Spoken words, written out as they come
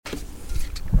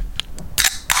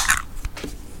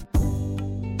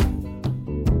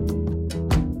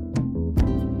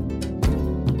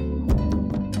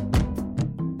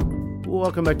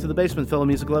welcome back to The Basement, fellow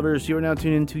music lovers. You are now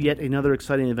tuned into yet another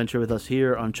exciting adventure with us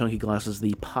here on Chunky Glasses,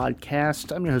 the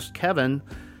podcast. I'm your host, Kevin.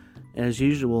 As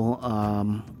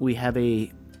usual, we have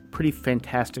a pretty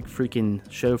fantastic freaking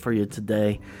show for you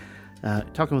today.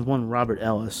 Talking with one Robert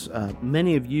Ellis.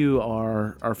 Many of you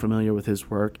are familiar with his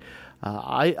work.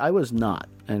 I was not,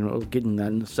 and we'll get into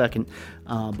that in a second.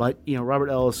 But, you know,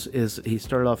 Robert Ellis he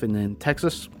started off in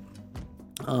Texas.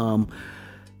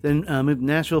 Then moved to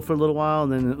Nashville for a little while,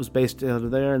 and then it was based out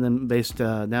of there, and then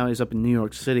now he's up in New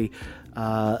York City.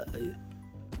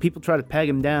 People try to peg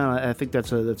him down. I think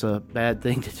that's a bad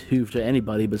thing to do to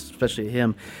anybody, but especially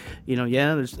him. You know,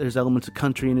 yeah, there's elements of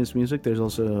country in his music. There's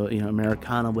also, you know,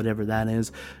 Americana, whatever that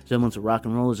is. There's elements of rock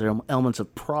and roll. There's elements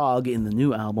of prog in the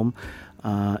new album.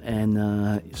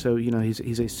 So, you know,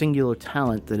 he's a singular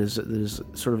talent that is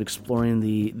sort of exploring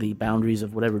the boundaries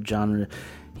of whatever genre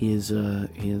he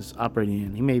is operating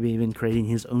in. He may be even creating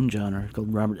his own genre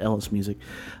called Robert Ellis music.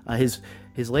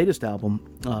 His latest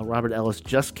album, Robert Ellis,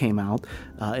 just came out.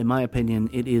 In my opinion,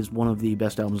 it is one of the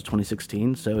best albums of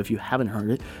 2016. So if you haven't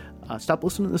heard it, stop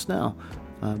listening to this now,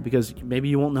 because maybe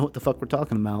you won't know what the fuck we're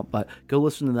talking about. But go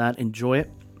listen to that, enjoy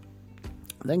it,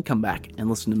 then come back and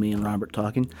listen to me and Robert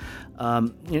talking.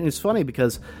 And it's funny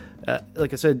because,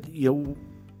 like I said, you know,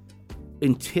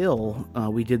 until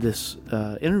we did this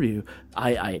interview,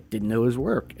 I didn't know his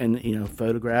work. And, you know,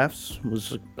 Photographs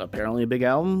was apparently a big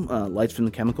album. Lights from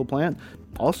the Chemical Plant,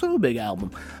 also a big album.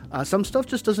 Some stuff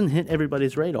just doesn't hit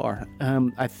everybody's radar.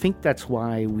 I think that's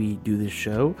why we do this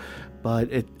show.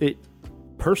 But it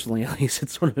personally, at least,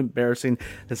 it's sort of embarrassing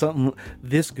that something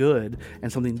this good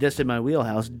and something this in my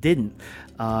wheelhouse didn't.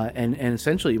 And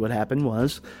essentially what happened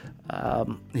was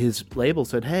his label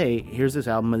said, hey, here's this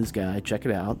album of this guy, check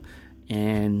it out.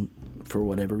 And for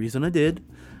whatever reason I did,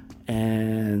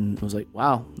 and I was like,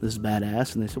 wow, this is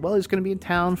badass. And they said, well, he's going to be in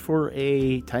town for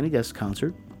a Tiny Desk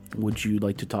concert. Would you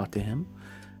like to talk to him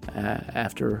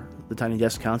after the Tiny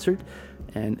Desk concert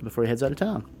and before he heads out of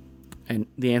town? And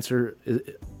the answer,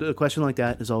 a question like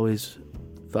that is always,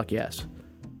 fuck yes.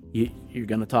 You're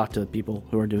going to talk to people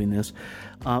who are doing this.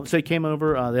 So he came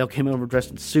over, they all came over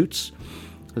dressed in suits.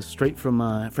 Straight from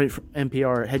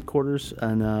NPR headquarters,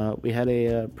 and we had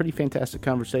a pretty fantastic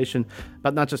conversation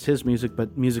about not just his music,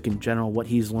 but music in general, what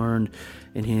he's learned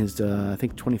in his, I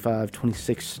think,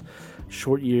 26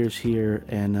 short years here,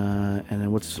 and then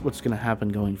what's going to happen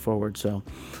going forward. So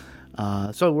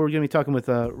we're going to be talking with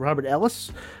Robert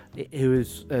Ellis, who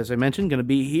is, as I mentioned, going to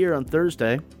be here on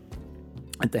Thursday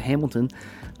at the Hamilton.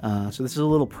 So this is a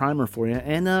little primer for you,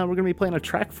 and we're going to be playing a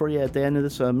track for you at the end of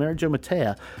this. Mary Jo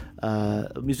Matea,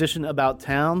 a musician about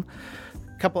town.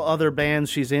 A couple other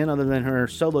bands she's in other than her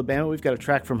solo band. We've got a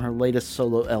track from her latest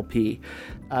solo LP.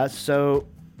 So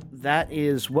that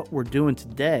is what we're doing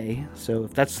today. So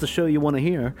if that's the show you want to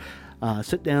hear,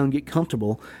 sit down, get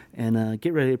comfortable, and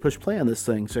get ready to push play on this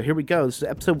thing. So here we go. This is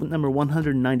episode number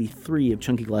 193 of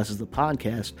Chunky Glasses, the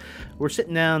podcast. We're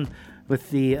sitting down with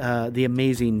the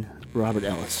amazing Robert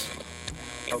Ellis.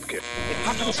 Okay. It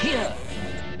happens here,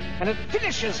 and it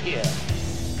finishes here.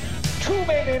 Two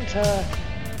men enter,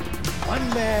 one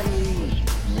man leaves.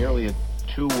 Merely a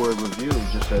 2-word review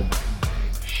just said,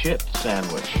 shit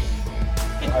sandwich.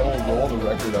 I will roll the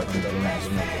record up and down.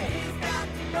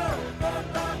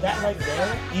 That right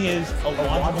there is a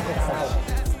logical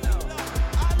fallacy.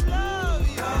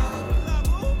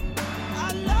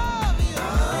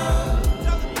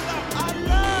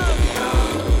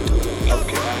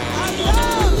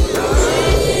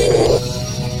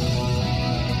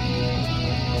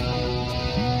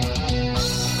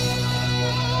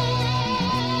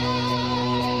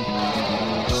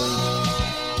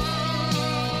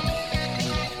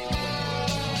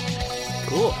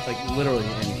 Cool. Like literally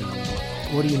anything.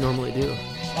 What do you normally do?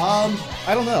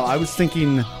 I don't know. I was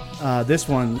thinking this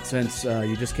one, since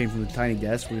you just came from the Tiny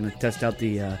Desk, we're going to test out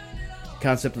the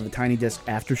concept of the Tiny Desk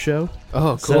after show.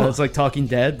 Oh, cool. So it's like Talking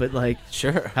Dead, but like,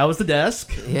 Sure. how was the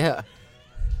desk? Yeah.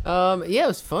 Yeah, it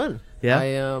was fun.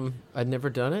 Yeah? I'd never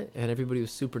done it, and everybody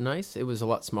was super nice. It was a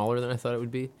lot smaller than I thought it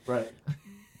would be. Right.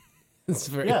 It's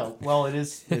very. Yeah. Well, it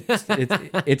is.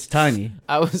 It's tiny.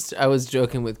 I was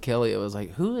joking with Kelly. I was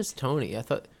like, "Who is Tony?" I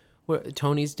thought, "What,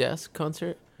 Tony's Desk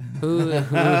concert? Who?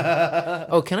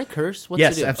 Oh, can I curse? What's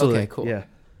Yes, it do? absolutely. Okay, cool. Yeah.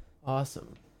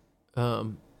 Awesome.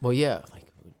 Well, yeah.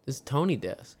 Like, this is Tony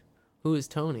Desk. Who is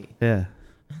Tony? Yeah.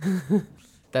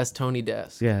 That's Tony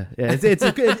Desk. Yeah. Yeah. It's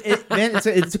a good. Man,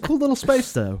 it's a cool little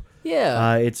space though.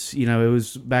 Yeah. It's, you know, it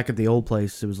was back at the old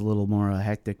place. It was a little more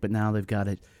hectic, but now they've got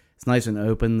it. It's nice and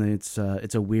open. It's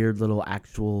a weird little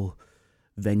actual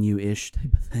venue-ish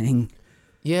type of thing.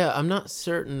 Yeah, I'm not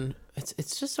certain.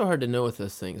 It's just so hard to know with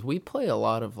those things. We play a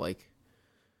lot of like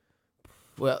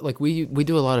Well, like we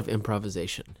do a lot of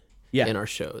improvisation Yeah. in our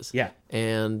shows. Yeah.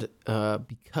 And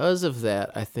because of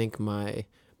that, I think my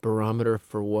barometer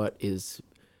for what is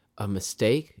a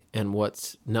mistake and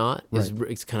what's not is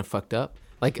it's kind of fucked up.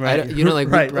 Like, Right. you know, like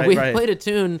we right. played a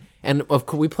tune, and of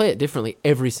course we play it differently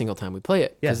every single time we play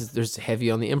it because Yeah. there's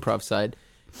heavy on the improv side.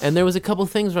 And there was a couple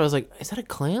things where I was like, is that a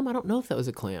clam? I don't know if that was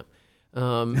a clam.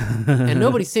 And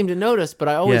nobody seemed to notice, but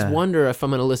I always Yeah. wonder if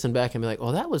I'm going to listen back and be like,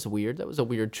 oh, that was weird. That was a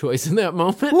weird choice in that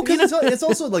moment. Well, because it's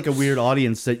also like a weird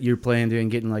audience that you're playing to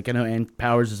and getting like, I know Ann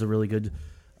Powers is a really good,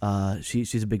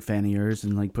 she's a big fan of yours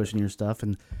and like pushing your stuff.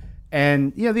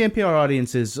 And you know, the NPR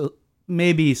audience is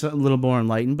maybe a little more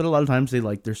enlightened, but a lot of times they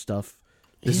like their stuff.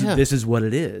 This is what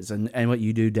it is. And what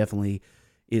you do definitely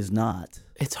is not.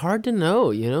 It's hard to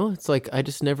know, you know? It's like I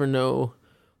just never know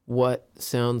what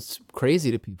sounds crazy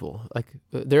to people. Like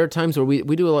there are times where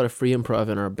we do a lot of free improv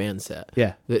in our band set.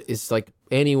 Yeah. That is like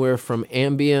anywhere from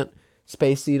ambient,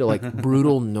 spacey to like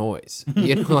brutal noise.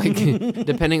 You know, like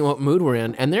depending on what mood we're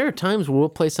in. And there are times where we'll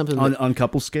play something On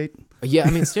couple skate? yeah,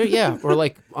 I mean, yeah, or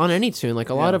like on any tune. Like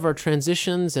a lot of our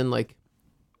transitions and like,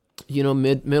 you know,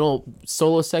 middle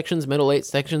solo sections, middle 8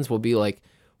 sections will be like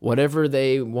whatever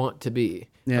they want to be.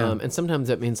 Yeah. And sometimes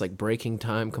that means like breaking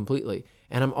time completely.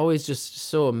 And I'm always just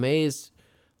so amazed,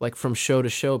 like from show to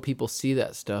show, people see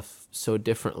that stuff so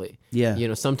differently. Yeah. You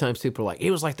know, sometimes people are like,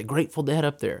 it was like the Grateful Dead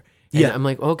up there. And I'm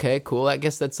like, okay, cool. I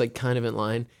guess that's like kind of in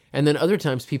line. And then other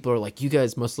times people are like, you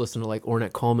guys must listen to like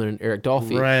Ornette Coleman and Eric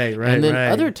Dolphy. Right. And then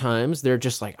other times they're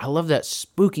just like, I love that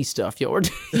spooky stuff. You know,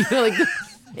 like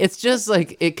it's just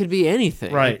like, it could be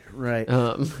anything. Right.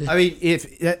 I mean,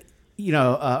 you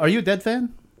know, are you a Dead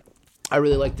fan? I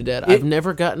really like the Dead. I've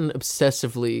never gotten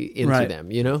obsessively into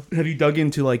them, you know? Have you dug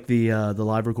into like the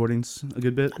live recordings a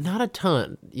good bit? Not a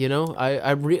ton, you know?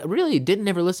 I really didn't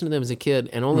ever listen to them as a kid,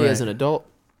 and only as an adult.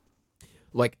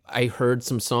 Like, I heard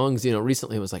some songs, you know,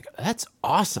 recently. I was like, that's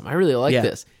awesome. I really like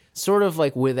this. Sort of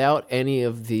like without any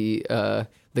of the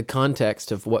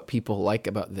context of what people like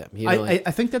about them. You know, I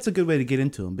think that's a good way to get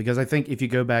into them, because I think if you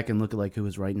go back and look at like who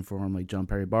was writing for them, like John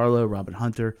Perry Barlow, Robin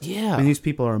Hunter, Yeah. I mean, these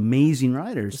people are amazing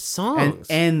writers. Songs.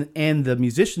 and the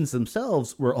musicians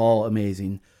themselves were all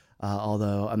amazing.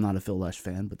 Although I'm not a Phil Lesh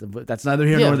fan, but that's neither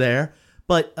here nor there.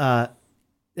 But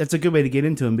that's a good way to get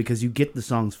into them, because you get the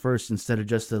songs first instead of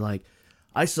just the like.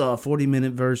 I saw a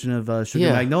 40-minute version of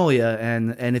Sugar Magnolia,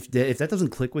 and if that doesn't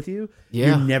click with you,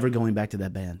 you're never going back to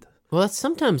that band. Well, that's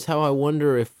sometimes how I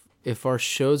wonder if our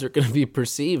shows are going to be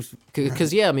perceived.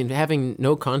 Because, I mean, having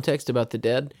no context about the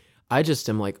Dead, I just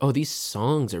am like, oh, these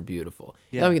songs are beautiful.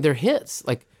 Yeah. I mean, they're hits.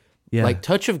 Like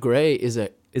Touch of Grey is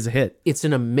a hit. It's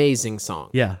an amazing song.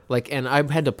 Yeah. Like, and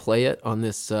I had to play it on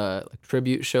this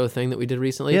tribute show thing that we did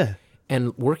recently. Yeah.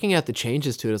 And working out the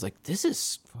changes to it, I was like, this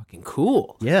is fucking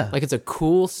cool. Yeah. Like, it's a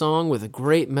cool song with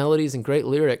great melodies and great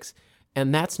lyrics.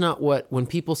 And that's not when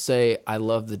people say, I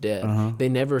love the Dead, they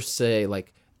never say,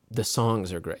 like, the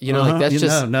songs are great. You know, like, that's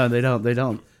just... No, they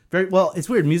don't. Very well, it's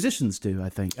weird. Musicians do, I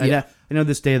think. Yeah. I know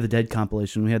this Day of the Dead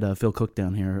compilation, we had Phil Cook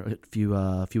down here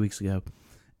a few weeks ago.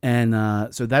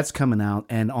 And so that's coming out,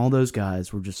 and all those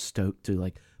guys were just stoked to,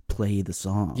 like, play the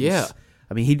songs. Yeah.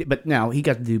 I mean, but now he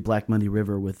got to do Black Monday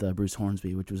River with Bruce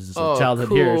Hornsby, which was his Oh, childhood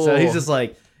cool. hero. So he's just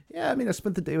like, yeah, I mean, I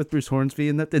spent the day with Bruce Hornsby,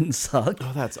 and that didn't suck.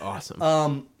 Oh, that's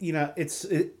awesome. You know, it's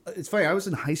funny. I was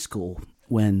in high school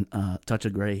when Touch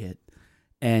of Grey hit,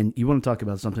 and you want to talk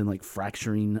about something like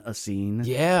fracturing a scene?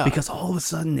 Yeah. Because all of a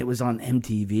sudden it was on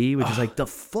MTV, which is like, the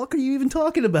fuck are you even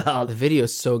talking about? The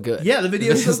video's so good. Yeah, the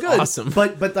video is so good. Awesome.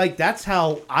 But like that's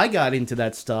how I got into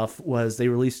that stuff. Was they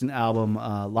released an album,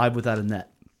 Live Without a Net,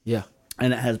 Yeah.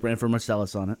 and it has Branford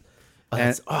Marsalis on it. Oh,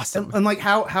 that's awesome. And like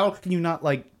how can you not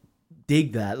like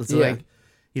dig that? It's Yeah. like,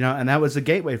 you know, and that was a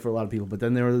gateway for a lot of people. But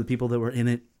then there were the people that were in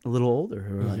it a little older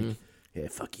who were like, yeah,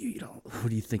 fuck you. You know,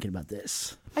 what are you thinking about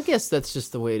this? I guess that's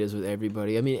just the way it is with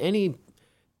everybody. I mean,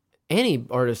 any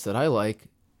artist that I like,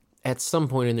 at some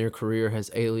point in their career,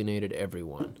 has alienated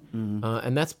everyone,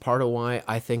 and that's part of why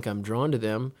I think I'm drawn to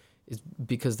them, is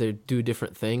because they do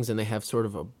different things and they have sort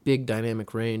of a big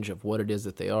dynamic range of what it is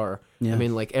that they are. Yeah. I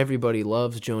mean, like everybody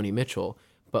loves Joni Mitchell,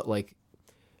 but like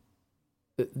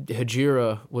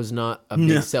Hajira was not a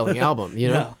big selling album, you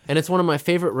know, No. and it's one of my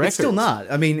favorite records. It's still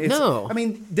not. I mean, No. I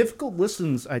mean, Difficult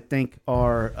Listens, I think,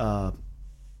 are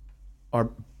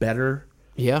better.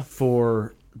 Yeah.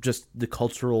 For just the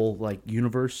cultural like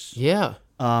universe. Yeah.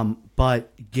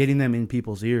 But getting them in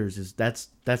people's ears that's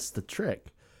the trick.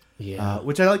 Yeah.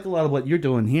 Which I like a lot of what you're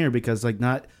doing here, because like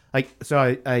not like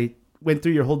so I went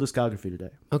through your whole discography today.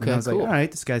 Okay, and I was cool. like, all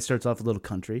right, this guy starts off a little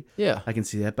country. Yeah. I can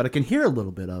see that, but I can hear a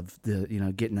little bit of the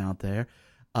getting out there.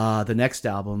 The next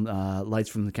album, Lights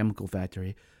from the Chemical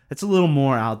Factory, it's a little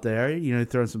more out there. You know,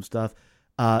 throwing some stuff.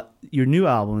 Your new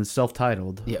album is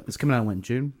self-titled. Yeah. It's coming out when?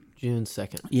 June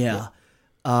 2nd. Yeah.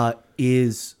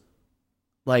 Is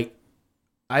like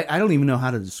I don't even know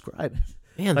how to describe it.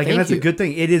 Man, like, thank and that's you. a good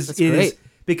thing. It is. That's It is great.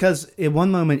 because in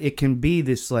one moment it can be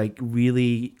this like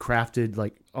really crafted,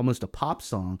 like almost a pop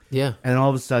song. Yeah. And all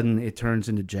of a sudden it turns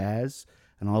into jazz,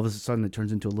 and all of a sudden it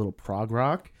turns into a little prog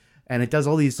rock, and it does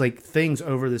all these like things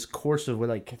over this course of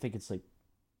like I think it's like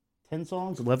 10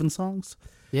 songs, 11 songs.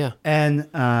 Yeah. And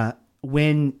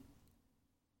when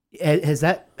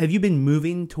have you been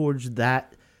moving towards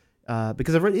that?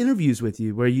 Because I've read interviews with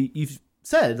you where you've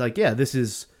said like, yeah, this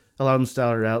is a lot of them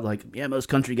started out like, yeah, most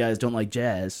country guys don't like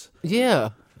jazz. Yeah.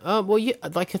 Well, yeah.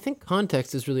 Like I think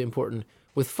context is really important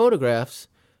with Photographs,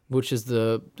 which is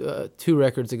the 2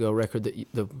 records ago record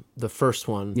that the first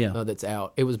one that's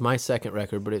out. It was my second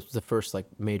record, but it was the first like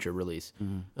major release.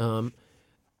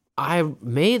 I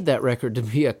made that record to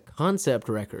be a concept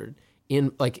record.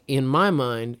 In my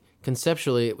mind,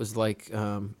 conceptually, it was like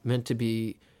meant to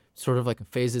be sort of like a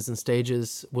Phases and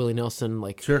Stages, Willie Nelson.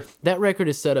 Like Sure. That record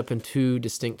is set up in 2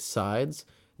 distinct sides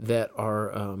that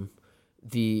are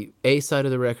the A side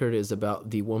of the record is about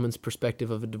the woman's perspective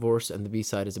of a divorce, and the B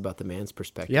side is about the man's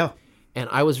perspective. Yeah. And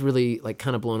I was really like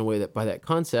kind of blown away by that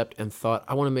concept, and thought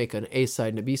I want to make an A side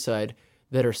and a B side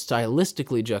that are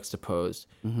stylistically juxtaposed.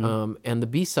 And the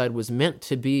B side was meant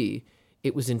to be,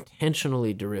 it was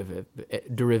intentionally derivative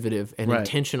and Right.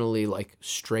 intentionally like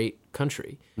straight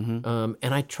country. And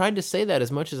I tried to say that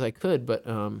as much as I could, but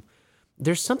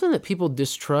there's something that people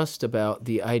distrust about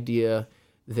the idea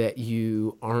that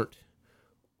you aren't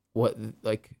what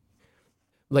like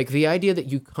the idea that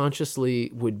you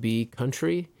consciously would be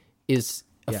country is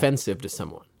offensive to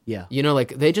someone. Yeah. You know,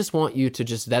 like they just want you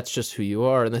to that's just who you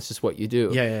are, and that's just what you do.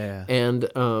 Yeah.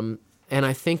 And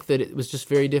I think that it was just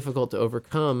very difficult to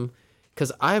overcome,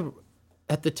 because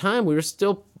at the time we were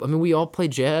still, I mean, we all play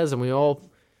jazz, and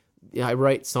I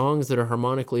write songs that are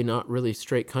harmonically not really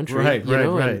straight country. Right.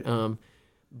 And,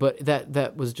 but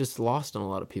that was just lost on a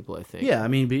lot of people, I think. Yeah, I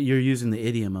mean, but you're using the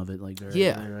idiom of it, like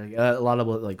a lot of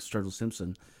what like Sturgill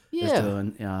Simpson is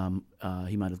doing.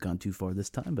 He might have gone too far this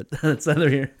time, but that's neither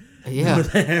here nor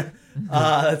there.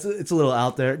 It's a little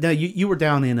out there. Now, you were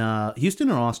down in Houston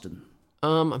or Austin?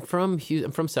 I'm from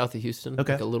south of Houston,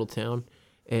 Okay. like a little town,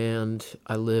 and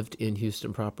I lived in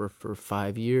Houston proper for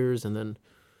 5 years, and then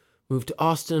moved to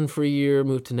Austin for a year,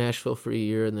 moved to Nashville for a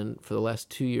year, and then for the last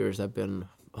 2 years I've been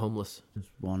homeless. Just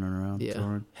wandering around,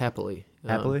 touring. Happily.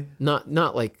 Happily?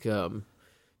 Not like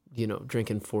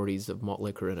drinking 40s of malt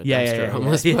liquor in a Yeah, dumpster yeah,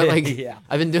 homeless, yeah. but like Yeah.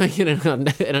 I've been doing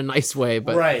it in a nice way.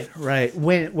 But Right.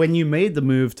 When you made the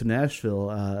move to Nashville,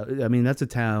 I mean, that's a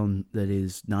town that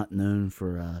is not known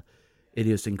for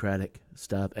idiosyncratic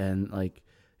stuff, and like,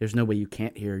 there's no way you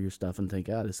can't hear your stuff and think,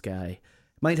 this guy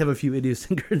might have a few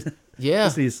idiosyncrasies.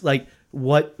 Yeah. Like,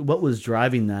 what was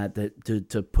driving that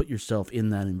to put yourself in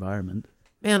that environment?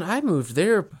 Man, I moved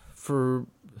there for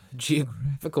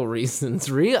geographical reasons.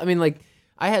 Really, I mean, like,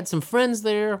 I had some friends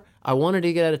there. I wanted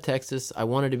to get out of Texas. I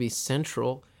wanted to be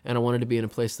central, and I wanted to be in a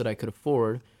place that I could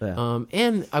afford. Yeah.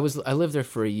 And I lived there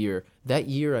for a year. That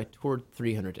year, I toured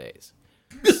 300 days.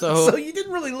 So you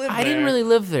didn't really live there. I didn't really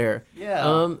live there.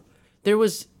 Yeah. There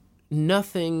was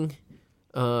nothing.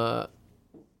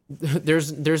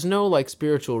 There's no like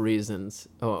spiritual reasons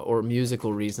or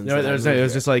musical reasons. No, that I it moved was there.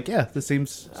 just like, this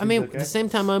seems I mean, okay. the same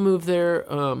time I moved there,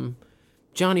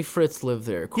 Johnny Fritz lived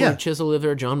there. Corey Yeah. Chisel lived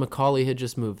there. John McCauley had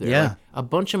just moved there. Yeah. Like, a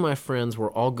bunch of my friends were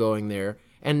all going there,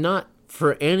 and not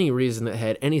for any reason that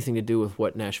had anything to do with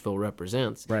what Nashville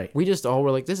represents. Right. We just all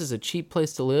were like, this is a cheap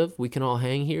place to live. We can all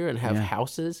hang here and have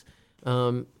houses.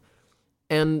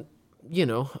 And you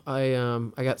know, I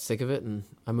got sick of it and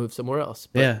I moved somewhere else.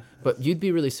 But you'd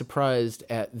be really surprised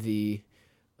at the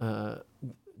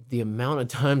amount of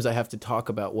times I have to talk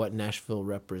about what Nashville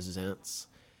represents.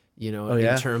 You know,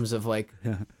 in terms of like,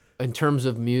 in terms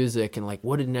of music, and like,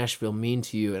 what did Nashville mean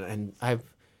to you? And I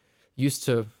used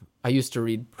to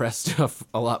read press stuff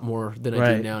a lot more than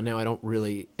I do now. Now I don't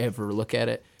really ever look at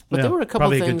it. But there were a couple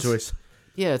probably things. A good choice.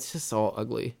 Yeah, it's just all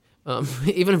ugly.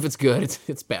 Even if it's good,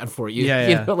 it's bad for you. Yeah,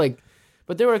 You yeah. know, like,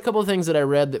 but there were a couple of things that I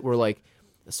read that were like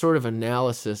sort of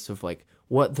analysis of like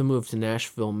what the move to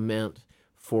Nashville meant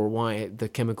for why the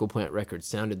Chemical Plant record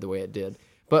sounded the way it did.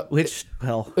 But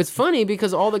it's funny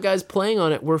because all the guys playing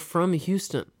on it were from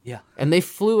Houston. Yeah. And they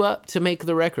flew up to make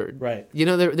the record. Right. You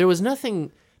know, there was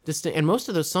nothing distinct, and most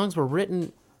of those songs were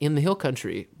written in the Hill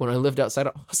Country when I lived outside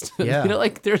of Austin. Yeah. You know,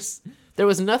 like there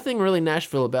was nothing really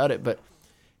Nashville about it, but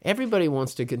everybody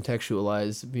wants to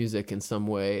contextualize music in some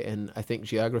way, and I think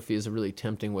geography is a really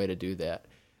tempting way to do that.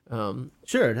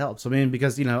 Sure, it helps. I mean,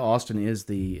 because Austin is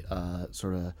the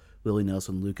sort of Willie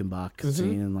Nelson, Lukenbach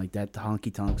scene, and like that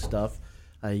honky tonk stuff.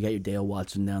 You got your Dale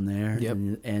Watson down there, Yep.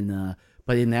 and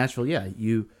but in Nashville, yeah,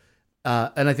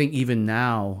 and I think even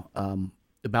now,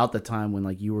 about the time when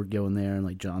like you were going there and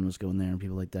like John was going there and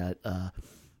people like that,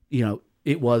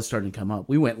 it was starting to come up.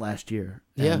 We went last year,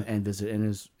 and visited, and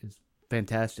it's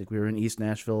fantastic. We were in East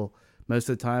Nashville most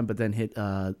of the time, but then hit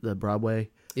the Broadway.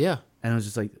 Yeah, And I was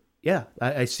just like, yeah,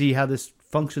 I see how this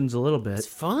functions a little bit. it's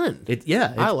fun.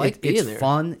 I like being it's there.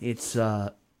 fun. It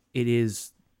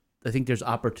is. I think there's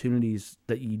opportunities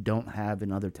that you don't have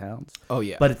in other towns. Oh,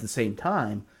 yeah. But at the same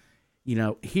time,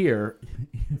 here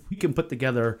if we can put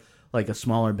together like a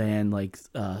smaller band, like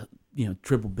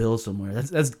Triple Bill somewhere.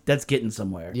 That's getting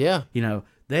somewhere. Yeah.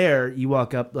 There you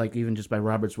walk up like even just by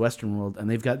Robert's Western World, and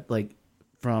they've got like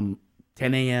from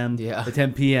 10 a.m. to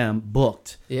 10 p.m.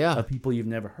 booked. Yeah. Of people you've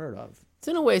never heard of. It's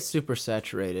in a way super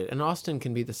saturated, and Austin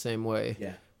can be the same way.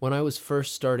 Yeah. When I was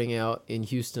first starting out in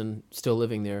Houston, still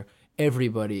living there,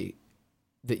 everybody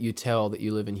that you tell that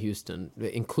you live in Houston,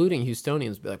 including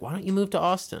Houstonians, be like, "Why don't you move to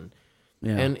Austin?"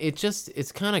 Yeah. And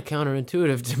it's kind of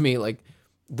counterintuitive to me. Like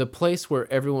the place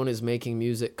where everyone is making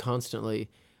music constantly,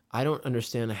 I don't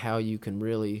understand how you can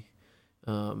really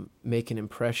make an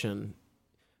impression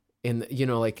in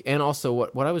and also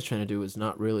what I was trying to do was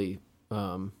not really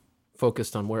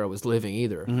focused on where I was living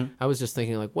either. Mm-hmm. I was just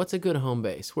thinking like, what's a good home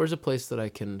base? Where's a place that I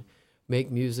can make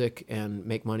music and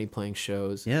make money playing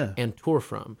shows and tour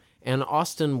from? And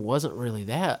Austin wasn't really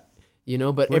that, but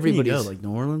Where can you everybody's go, like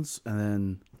New Orleans, and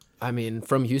then I mean,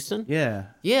 from Houston? yeah,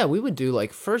 Yeah, we would do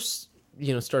like first,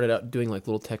 started out doing like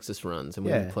little Texas runs, and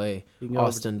we would play You can go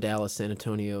Austin, Dallas, San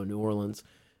Antonio, New Orleans.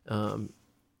 And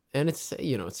it's,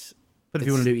 it's. But if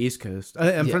you want to do East Coast,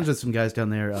 I'm Yeah. friends with some guys down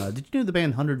there. Did you know the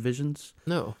band 100 Visions?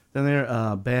 No. Down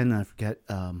there, Ben, I forget,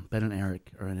 Ben and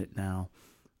Eric are in it now.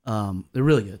 They're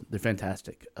really good. They're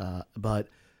fantastic. But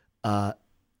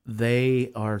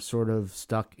they are sort of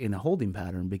stuck in a holding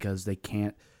pattern because they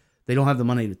don't have the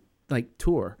money to like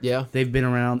tour. Yeah. They've been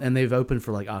around and they've opened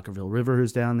for like Ockerville River,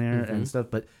 who's down there and stuff,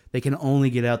 but they can only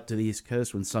get out to the East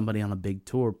Coast when somebody on a big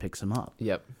tour picks them up.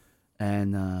 Yep.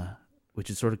 And, which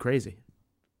is sort of crazy.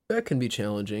 That can be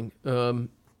challenging.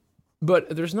 But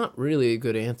there's not really a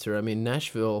good answer. I mean,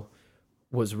 Nashville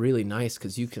was really nice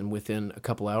because you can, within a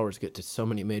couple hours, get to so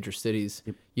many major cities,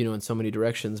 in so many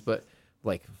directions. But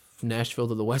like Nashville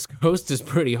to the West Coast is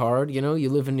pretty hard. You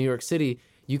live in New York City,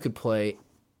 you could play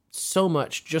so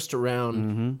much just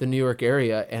around the New York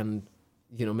area and,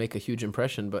 make a huge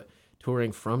impression. But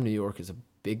touring from New York is a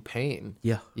big pain.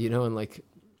 Yeah. And like,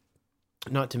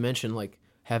 not to mention like,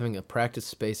 having a practice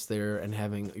space there and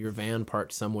having your van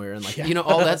parked somewhere and like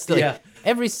all that stuff. Yeah.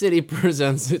 Every city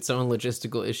presents its own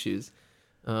logistical issues.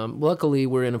 Luckily,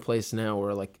 we're in a place now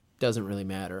where like doesn't really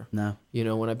matter. No.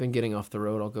 When I've been getting off the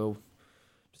road, I'll go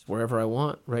just wherever I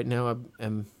want. Right now,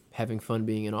 I'm having fun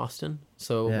being in Austin.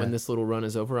 So when this little run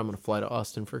is over, I'm going to fly to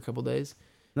Austin for a couple days.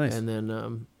 Nice. And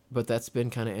then, but that's been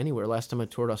kind of anywhere. Last time I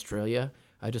toured Australia,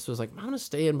 I just was like, I'm going to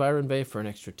stay in Byron Bay for an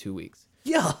extra 2 weeks.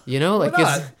 Yeah. Like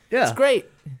not? it's great.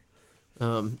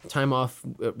 Time off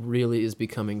really is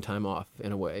becoming time off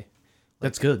in a way.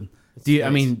 That's good. Do you? nice. I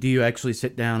mean, do you actually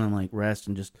sit down and like rest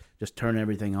and just turn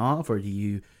everything off, or do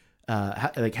you?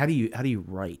 How do you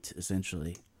write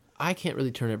essentially? I can't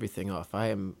really turn everything off.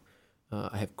 I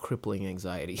have crippling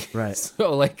anxiety. Right.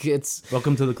 So like it's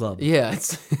Welcome to the club. yeah.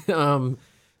 It's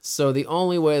so the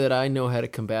only way that I know how to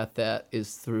combat that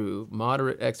is through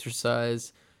moderate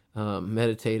exercise,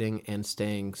 meditating, and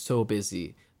staying so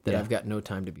busy that I've got no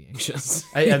time to be anxious.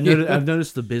 I've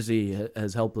noticed the busy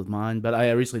has helped with mine, but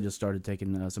I recently just started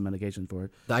taking some medication for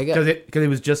it. Because it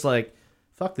was just like,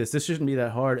 fuck this shouldn't be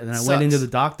that hard. And then I went into the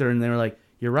doctor and they were like,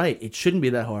 you're right, it shouldn't be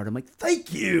that hard. I'm like,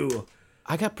 thank you.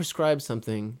 I got prescribed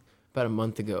something about a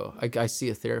month ago. I see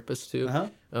a therapist too,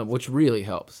 which really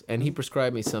helps. And he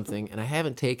prescribed me something, and I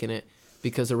haven't taken it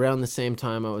because around the same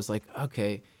time I was like,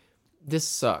 okay, this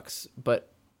sucks,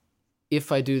 but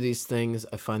if I do these things,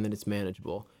 I find that it's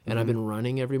manageable. And I've been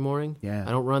running every morning. Yeah. I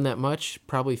don't run that much,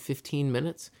 probably 15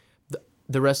 minutes.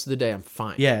 The rest of the day, I'm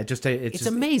fine. Yeah, it's just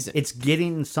amazing. It's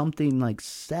getting something like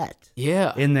set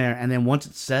in there, and then once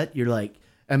it's set, you're like,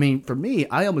 I mean, for me,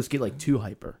 I almost get like too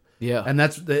hyper. Yeah. And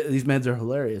these meds are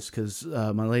hilarious because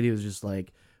my lady was just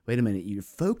like, wait a minute, you're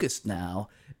focused now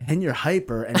and you're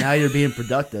hyper and now you're being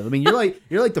productive. I mean, you're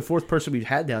like the fourth person we've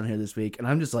had down here this week, and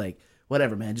I'm just like,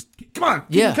 whatever, man, just come on,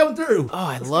 keep coming through. Oh,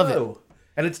 I Let's love go. it.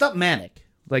 And it's not manic,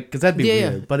 like, because that'd be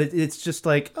weird. But it's just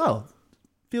like, oh,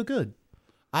 feel good.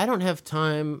 I don't have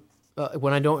time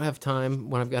when I don't have time,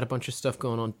 when I've got a bunch of stuff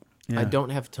going on. I don't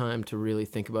have time to really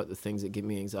think about the things that give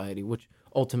me anxiety, which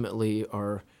ultimately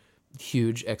are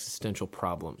huge existential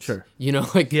problems. Sure.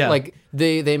 Like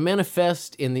they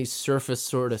manifest in these surface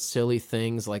sort of silly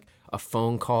things, like a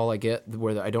phone call I get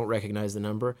where I don't recognize the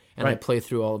number, and I play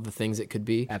through all of the things it could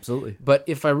be. Absolutely. But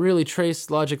if I really trace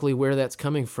logically where that's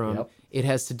coming from, it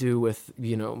has to do with,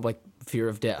 like fear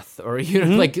of death or, really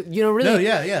No, kind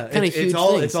of huge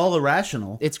things. It's all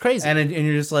irrational. It's crazy. And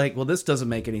you're just like, well, this doesn't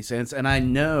make any sense. And I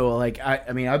know, like,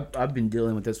 I mean, I've been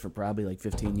dealing with this for probably like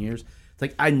 15 years. It's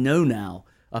like, I know now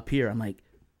up here, I'm like,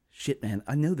 shit, man,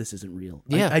 I know this isn't real.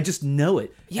 Yeah. I just know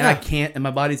it. Yeah. And I can't, and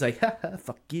my body's like,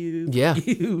 fuck you. Yeah. Fuck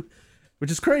you. Which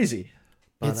is crazy.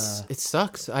 But, it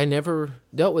sucks. I never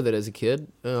dealt with it as a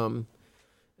kid. And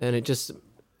it just,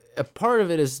 a part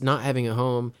of it is not having a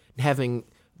home, having,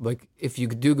 like, if you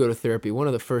do go to therapy, one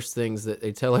of the first things that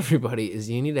they tell everybody is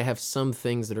you need to have some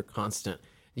things that are constant,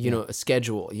 a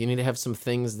schedule. You need to have some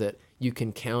things that you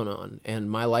can count on.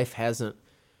 And my life hasn't,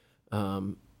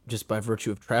 just by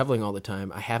virtue of traveling all the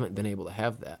time, I haven't been able to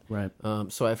have that. Right.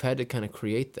 So I've had to kind of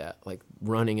create that, like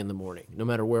running in the morning, no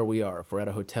matter where we are. If we're at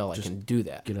a hotel, I can do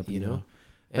that. Get up you and know.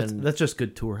 go. That's just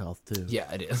good tour health too.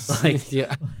 Yeah, it is. Like,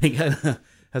 yeah. Like, I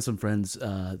had some friends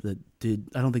that did,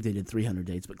 I don't think they did 300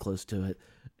 dates, but close to it.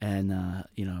 And, I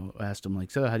asked them, like,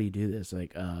 so how do you do this?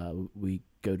 Like, we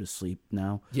go to sleep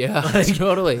now. Yeah, Like,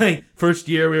 totally. Like, first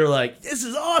year we were like, this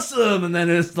is awesome. And then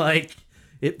it's like,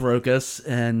 it broke us.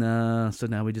 And so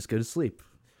now we just go to sleep.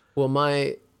 Well,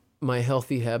 my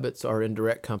healthy habits are in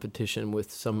direct competition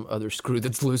with some other screw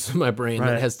that's loose in my brain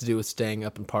that has to do with staying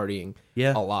up and partying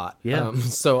a lot. Yeah.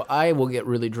 So I will get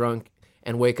really drunk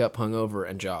and wake up hungover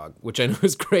and jog, which I know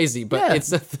is crazy, but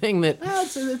it's a thing that...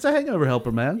 It's a hangover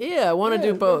helper, man. Yeah, I want to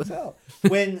do both.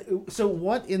 So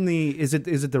what in the... Is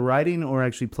it the writing or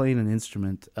actually playing an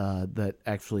instrument that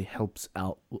actually helps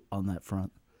out on that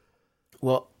front?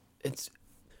 Well,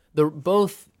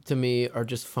 both to me are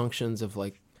just functions of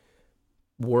like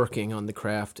working on the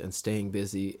craft and staying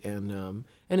busy. And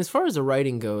as far as the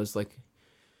writing goes, like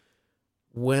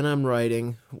when I'm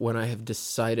writing, when I have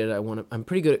decided I'm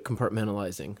pretty good at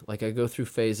compartmentalizing. Like I go through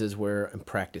phases where I'm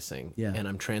practicing and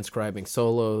I'm transcribing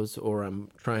solos, or I'm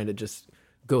trying to just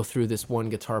go through this one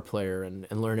guitar player and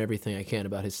learn everything I can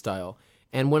about his style.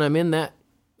 And when I'm in that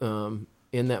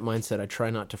mindset, I try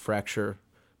not to fracture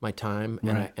my time,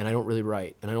 and I don't really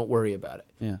write, and I don't worry about it.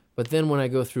 Yeah. But then when I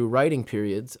go through writing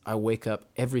periods, I wake up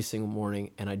every single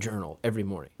morning and I journal every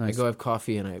morning. Nice. I go have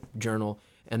coffee and I journal,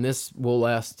 and this will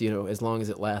last, as long as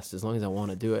it lasts, as long as I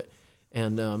want to do it.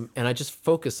 And I just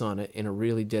focus on it in a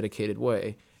really dedicated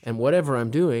way. And whatever I'm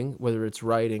doing, whether it's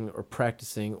writing or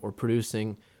practicing or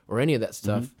producing or any of that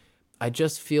stuff, I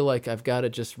just feel like I've got to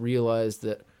just realize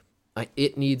that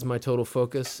it needs my total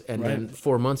focus. And then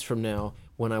 4 months from now,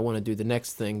 when I want to do the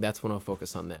next thing, that's when I'll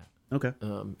focus on that. Okay.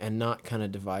 And not kind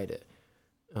of divide it.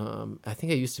 I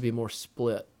think I used to be more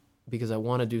split because I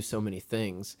want to do so many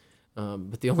things.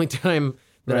 But the only time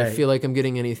that I feel like I'm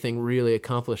getting anything really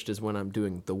accomplished is when I'm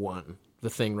doing the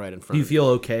thing right in front of me. Do you feel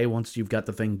okay once you've got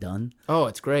the thing done? Oh,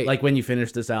 it's great. Like when you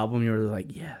finish this album, you were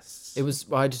like, yes.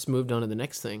 I just moved on to the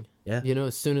next thing. Yeah.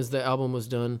 As soon as the album was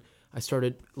done, I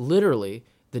started literally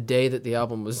the day that the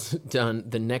album was done,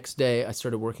 the next day I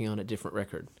started working on a different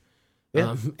record.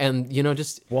 Yeah. And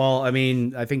just... Well, I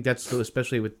mean, I think that's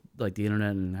especially with like the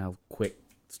internet and how quick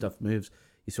stuff moves.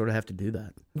 You sort of have to do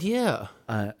that. Yeah.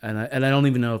 And I don't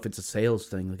even know if it's a sales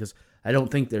thing, because I don't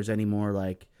think there's any more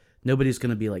like, nobody's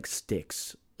going to be like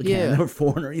Styx or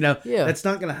Foreigner, that's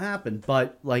not going to happen.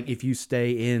 But like if you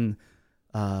stay in,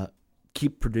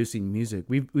 keep producing music.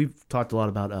 We've talked a lot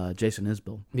about Jason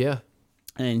Isbell. Yeah.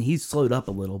 And he's slowed up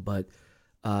a little, but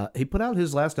he put out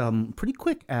his last album pretty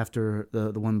quick after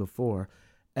the one before.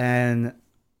 And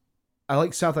I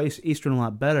like Southeastern a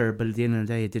lot better, but at the end of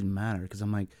the day, it didn't matter, because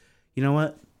I'm like, you know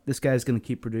what? This guy's going to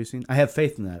keep producing. I have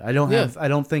faith in that. I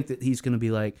don't think that he's going to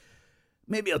be like,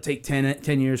 maybe I'll take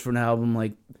 10 years for an album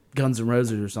like Guns N'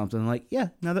 Roses or something. Like, yeah,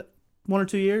 another 1 or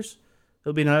 2 years,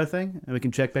 it'll be another thing, and we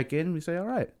can check back in and we say, all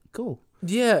right, cool.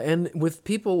 Yeah, and with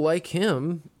people like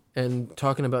him, and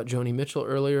talking about Joni Mitchell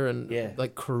earlier, and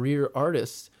like career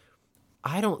artists,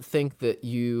 I don't think that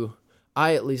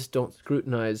I at least don't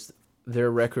scrutinize their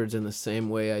records in the same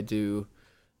way I do.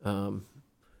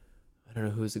 I don't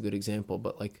know who's a good example,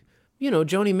 but like,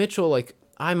 Joni Mitchell, like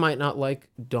I might not like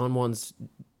Don Juan's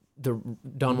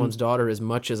daughter as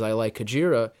much as I like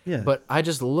Kajira, but I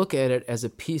just look at it as a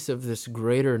piece of this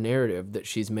greater narrative that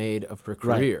she's made of her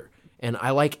career. And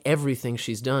I like everything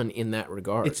she's done in that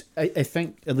regard. It's I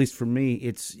think, at least for me,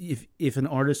 it's if an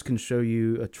artist can show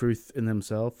you a truth in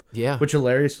themselves. Yeah. Which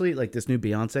hilariously, like this new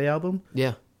Beyonce album.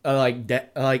 Yeah.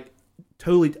 Like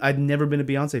totally. I'd never been a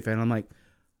Beyonce fan. I'm like,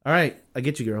 all right, I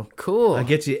get you, girl. Cool. I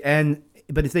get you.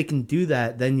 But if they can do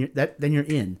that, then you're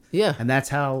in. Yeah. And that's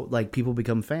how like people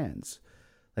become fans,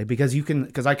 like because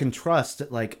I can trust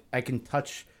that, like I can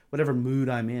touch whatever mood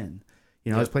I'm in.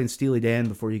 You know, I was playing Steely Dan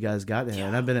before you guys got there,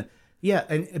 and I've been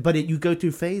but you go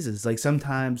through phases. Like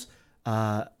sometimes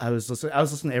I was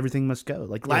listening to Everything Must Go,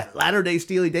 like Latter Day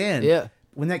Steely Dan. Yeah.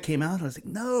 When that came out, I was like,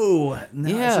 no.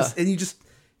 Yeah. And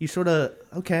you sort of,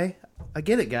 okay, I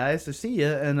get it, guys. I see you,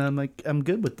 and I'm like, I'm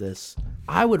good with this.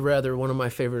 I would rather one of my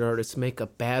favorite artists make a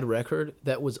bad record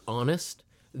that was honest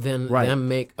than Right. them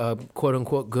make a quote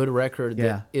unquote good record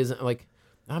that isn't like.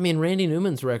 I mean, Randy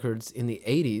Newman's records in the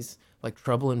 '80s, like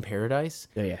Trouble in Paradise,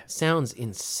 sounds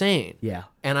insane. Yeah.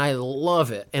 And I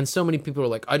love it. And so many people are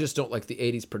like, I just don't like the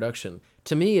 '80s production.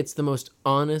 To me, it's the most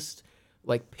honest,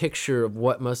 like, picture of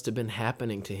what must have been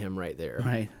happening to him right there.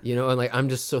 Right. You know, and like I'm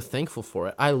just so thankful for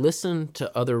it. I listen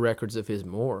to other records of his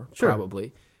more,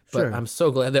 probably. But Sure. I'm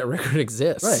so glad that record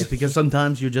exists. Right, because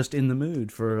sometimes you're just in the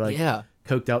mood for like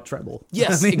coked out treble.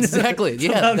 Yes, I mean, exactly.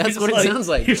 Yeah, that's what it sounds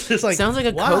like. You're just like, sounds like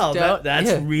a wow, coked out.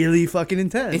 that's really fucking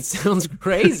intense. It sounds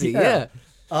crazy. yeah.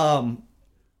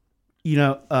 You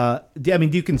know, do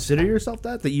you consider yourself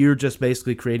that you're just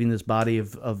basically creating this body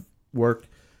of work,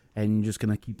 and you're just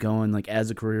gonna keep going like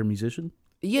as a career musician?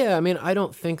 Yeah, I mean, I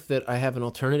don't think that I have an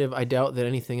alternative. I doubt that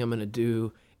anything I'm going to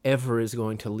do ever is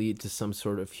going to lead to some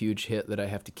sort of huge hit that I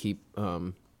have to keep,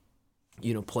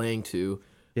 playing to.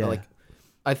 Yeah. Like,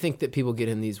 I think that people get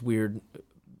in these weird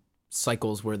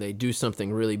cycles where they do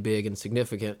something really big and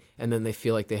significant, and then they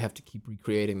feel like they have to keep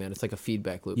recreating that. It's like a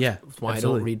feedback loop. Yeah, That's why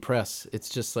absolutely. I don't read press. It's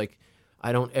just like,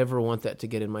 I don't ever want that to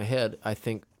get in my head. I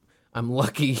think I'm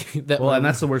lucky that. Well, and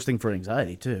that's the worst thing for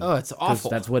anxiety too. Oh, it's 'Cause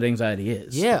awful. That's what anxiety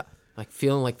is. Yeah. Like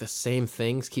feeling like the same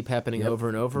things keep happening over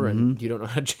and over and you don't know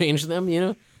how to change them, you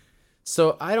know?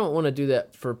 So I don't want to do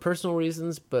that for personal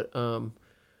reasons, but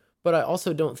I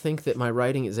also don't think that my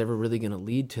writing is ever really going to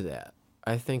lead to that.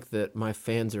 I think that my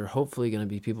fans are hopefully going to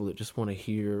be people that just want to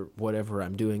hear whatever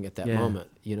I'm doing at that moment,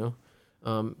 you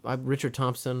know? Richard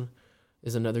Thompson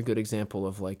is another good example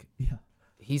of like,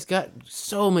 he's got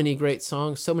so many great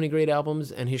songs, so many great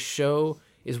albums, and his show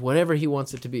is whatever he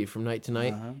wants it to be from night to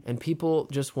night, and people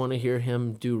just want to hear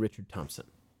him do Richard Thompson,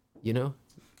 you know?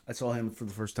 I saw him for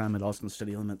the first time at Austin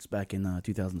City Limits back in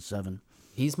 2007.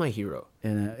 He's my hero.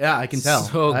 And yeah, I can tell.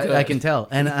 So good. I can tell.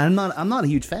 And I'm not a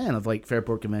huge fan of like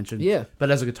Fairport Convention. Yeah.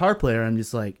 But as a guitar player, I'm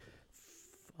just like,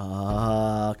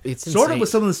 fuck. It's sort insane. of with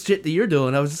some of the shit that you're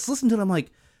doing. I was just listening to it. I'm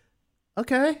like,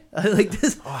 okay, I like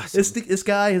this. Awesome. This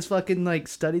guy has fucking like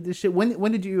studied this shit.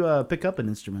 When did you pick up an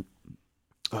instrument?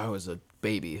 I was a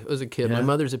baby. I was a kid. Yeah. My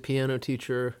mother's a piano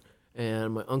teacher,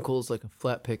 and my uncle's like a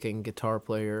flat picking guitar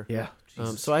player. Yeah.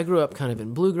 So I grew up kind of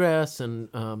in bluegrass, and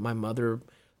my mother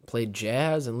played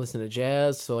jazz and listened to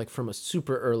jazz. So like from a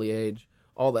super early age,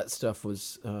 all that stuff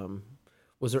was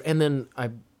there. And then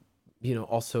I,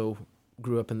 also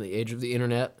grew up in the age of the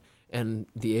internet and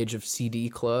the age of CD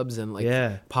clubs and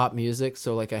like pop music.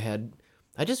 So like I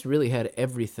just really had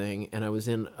everything, and I was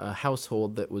in a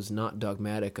household that was not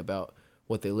dogmatic about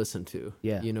what they listened to.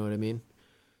 Yeah. You know what I mean?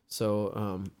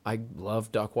 So I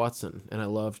loved Doc Watson, and I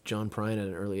loved John Prine at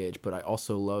an early age, but I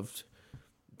also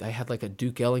I had like a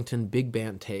Duke Ellington big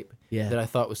band tape that I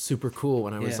thought was super cool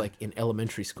when I was like in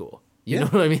elementary school. You know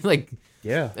what I mean? Like,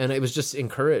 and it was just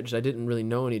encouraged. I didn't really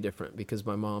know any different because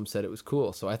my mom said it was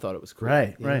cool, so I thought it was cool.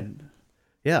 Right. you know?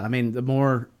 Yeah, I mean, the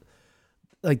more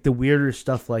like the weirder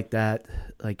stuff like that.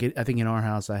 Like I think in our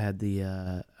house, I had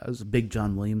I was a big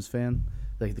John Williams fan,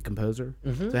 like the composer.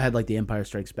 So I had like the Empire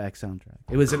Strikes Back soundtrack.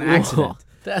 It was an accident.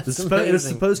 That's it was amazing.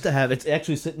 supposed to have. It's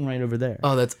actually sitting right over there.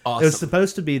 Oh, that's awesome. It was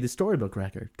supposed to be the storybook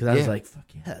record because I was like, "Fuck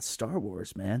yeah, Star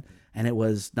Wars, man!" And it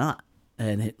was not.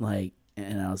 And it like,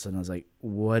 and all of a sudden I was like,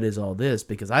 "What is all this?"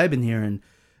 Because I had been hearing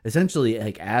essentially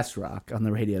like ass rock on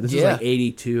the radio. This was like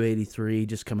 82, 83,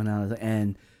 just coming out of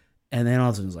and then all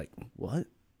of a sudden I was like, "What?"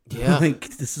 Yeah,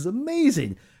 like this is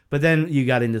amazing. But then you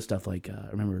got into stuff like I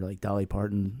remember like Dolly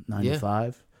Parton,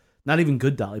 95. Not even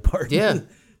good Dolly Parton. Yeah,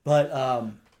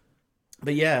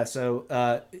 But yeah,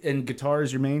 so and guitar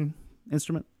is your main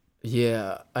instrument?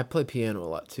 Yeah, I play piano a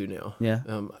lot too now. Yeah.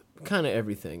 Kind of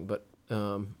everything, but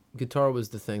guitar was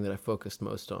the thing that I focused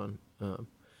most on.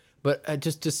 But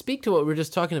just to speak to what we were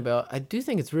just talking about, I do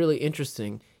think it's really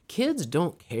interesting. Kids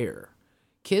don't care.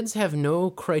 Kids have no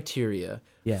criteria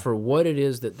for what it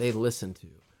is that they listen to.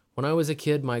 When I was a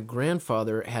kid, my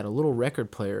grandfather had a little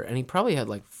record player, and he probably had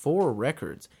like 4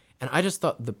 records. And I just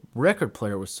thought the record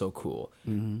player was so cool.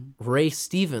 Ray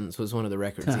Stevens was one of the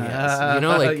records he has. You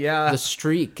know, like The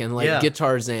Streak and like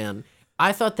Guitar Zan.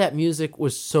 I thought that music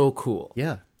was so cool.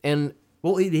 Yeah. And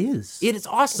Well, it is. it is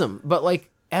awesome. But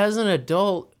like as an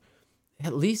adult,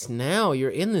 at least now you're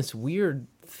in this weird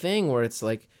thing where it's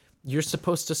like you're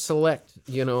supposed to select,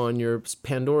 you know, on your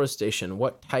Pandora station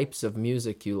what types of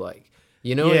music you like.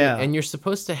 You know, Yeah. and you're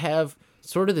supposed to have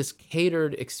sort of this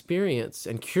catered experience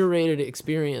and curated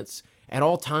experience at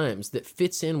all times that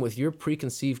fits in with your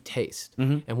preconceived taste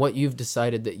and what you've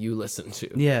decided that you listen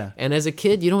to. Yeah. And as a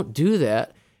kid, you don't do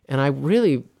that. And I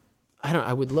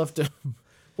would love to.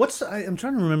 I'm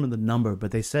trying to remember the number, but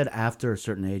they said after a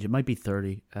certain age, it might be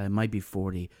 30, it might be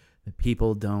 40, that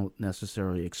people don't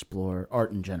necessarily explore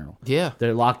art in general. Yeah.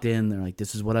 They're locked in. They're like,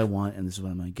 this is what I want, and this is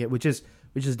what I'm going to get, which is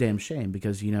damn shame,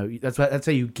 because, you know, that's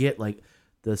how you get, like,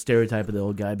 the stereotype of the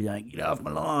old guy being like, get off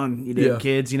my lawn, you damn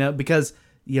kids, you know, because,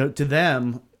 you know, to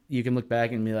them, you can look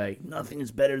back and be like, nothing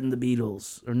is better than the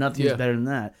Beatles, or nothing is better than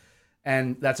that.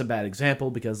 And that's a bad example,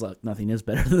 because, look, nothing is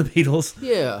better than the Beatles.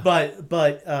 Yeah.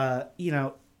 But you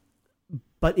know,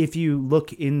 but if you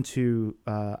look into,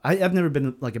 I've never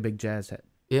been like a big jazz head.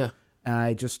 Yeah. And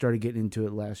I just started getting into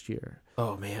it last year.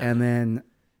 Oh, man. And then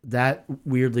that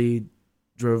weirdly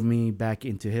drove me back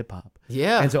into hip hop.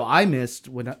 Yeah. And so I missed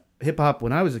hip hop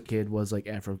when I was a kid was like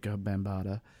Africa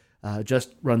Bambaataa,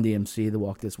 just Run DMC, the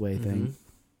Walk This Way thing.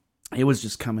 It was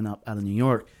just coming up out of New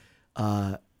York.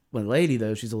 One lady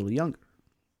though, she's a little younger,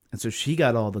 and so she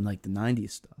got all the like the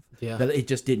 '90s stuff. Yeah. That it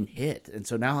just didn't hit, and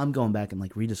so now I'm going back and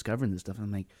like rediscovering this stuff, and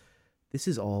I'm like, this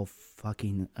is all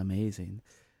fucking amazing.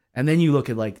 And then you look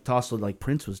at like Toss like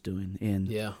Prince was doing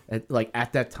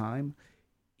at that time,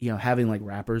 you know, having like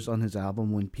rappers on his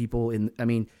album when people we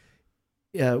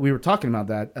were talking about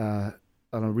that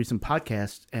on a recent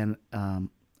podcast, and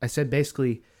I said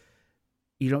basically,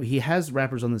 you know, he has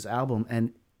rappers on this album,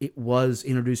 and it was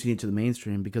introducing it to the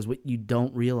mainstream, because what you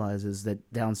don't realize is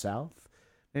that down south,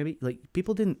 maybe, like,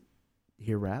 people didn't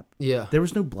hear rap. Yeah. There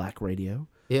was no black radio.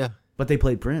 Yeah. But they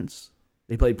played Prince.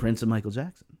 They played Prince and Michael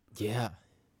Jackson. Yeah.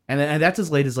 And that's as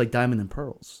late as like Diamond and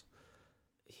Pearls.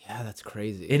 Yeah, that's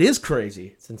crazy. It is crazy.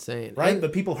 It's insane. Right? And-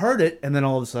 But people heard it, and then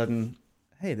all of a sudden,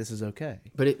 hey, this is okay.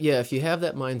 But if you have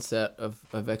that mindset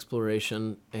of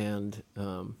exploration and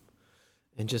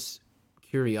just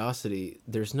curiosity,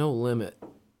 there's no limit.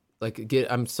 Like,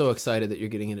 I'm so excited that you're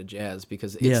getting into jazz,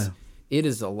 because it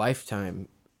is a lifetime.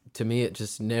 To me, it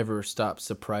just never stops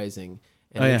surprising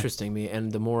and interesting me.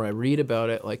 And the more I read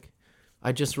about it, like,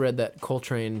 I just read that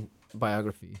Coltrane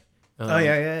biography.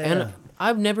 And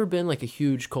I've never been like a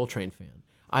huge Coltrane fan.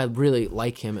 I really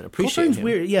like him and appreciate Coltrane's him.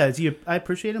 weird. Yeah, I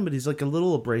appreciate him, but he's like a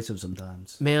little abrasive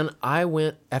sometimes. Man, I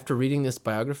went after reading this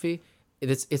biography.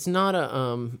 It's not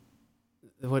a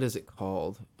what is it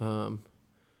called?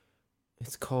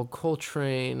 It's called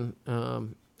Coltrane.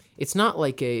 It's not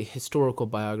like a historical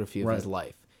biography of his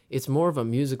life. It's more of a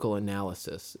musical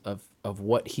analysis of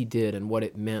what he did and what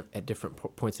it meant at different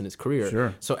points in his career.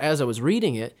 Sure. So as I was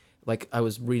reading it, like I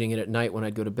was reading it at night when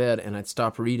I'd go to bed, and I'd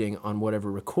stop reading on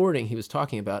whatever recording he was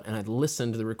talking about, and I'd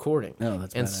listen to the recording. Oh,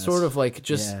 that's and badass. sort of like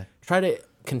just try to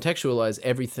contextualize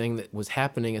everything that was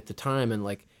happening at the time. And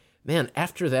like, man,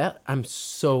 after that, I'm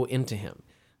so into him.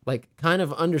 Like, kind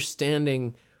of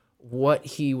understanding what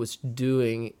he was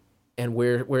doing and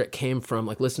where it came from,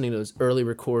 like listening to those early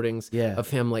recordings of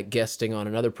him like guesting on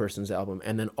another person's album,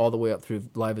 and then all the way up through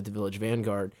Live at the Village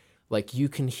Vanguard. Like, you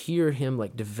can hear him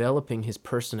like developing his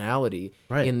personality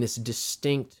in this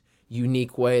distinct,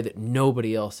 unique way that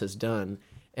nobody else has done.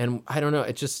 And I don't know,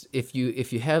 it just, if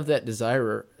you have that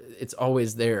desire, it's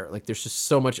always there. Like, there's just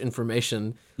so much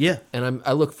information. Yeah. And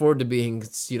I look forward to being,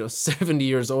 70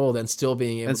 years old and still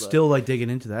being able to still like digging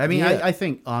into that. I mean, I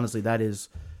think honestly that is,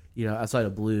 outside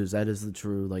of blues, that is the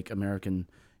true like American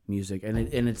music, and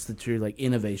it's the true like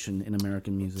innovation in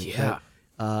American music. Yeah.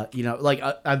 Like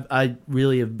I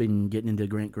really have been getting into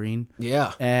Grant Green.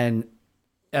 Yeah. And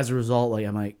as a result, like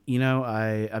I'm like,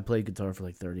 I played guitar for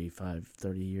like 30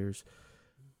 years.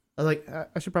 I was like,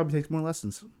 I should probably take more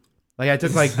lessons. Like I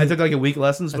took like a week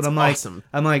lessons, but I'm like, awesome.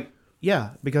 I'm like,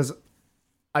 yeah, because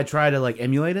I try to like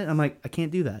emulate it. I'm like, I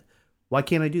can't do that. Why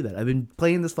can't I do that? I've been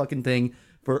playing this fucking thing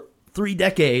for 3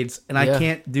 decades, and I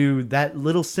can't do that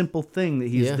little simple thing that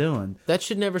he's doing. That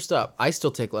should never stop. I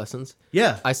still take lessons.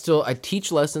 Yeah. I teach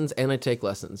lessons and I take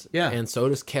lessons. Yeah. And so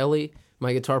does Kelly,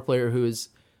 my guitar player, who is,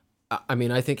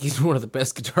 I think he's one of the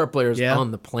best guitar players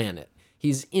on the planet.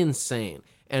 He's insane.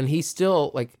 And he's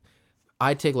still, like,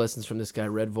 I take lessons from this guy,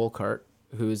 Red Volkart,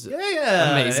 who's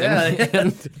yeah, amazing. yeah.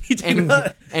 He did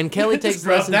not- And Kelly takes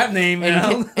drop lessons. that name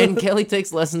now. and Kelly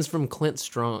takes lessons from Clint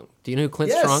Strong. Do you know who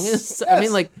Clint Yes, Strong is? yes. I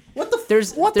mean, like, What the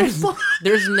there's what the there's fuck?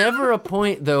 there's never a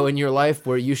point though in your life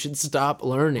where you should stop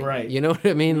learning. Right. You know what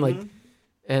I mean? Like,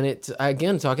 and it's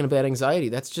again talking about anxiety.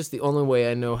 That's just the only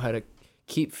way I know how to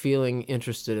keep feeling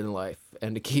interested in life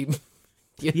and to keep.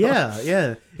 You know?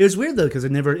 Yeah. It was weird though because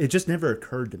it just never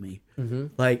occurred to me. Mm-hmm.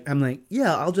 Like I'm like,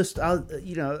 yeah, I'll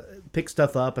pick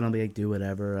stuff up and I'll be like, do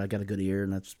whatever. I got a good ear,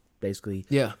 and that's basically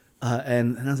Yeah.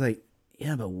 And I was like,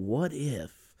 yeah, but what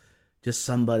if just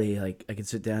somebody like I could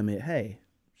sit down and be, hey,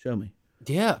 show me.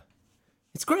 Yeah.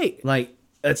 It's great. Like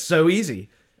that's so easy.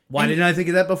 Why didn't I think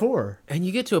of that before? And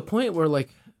you get to a point where, like,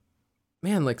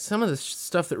 man, like some of the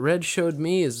stuff that Red showed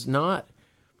me is not.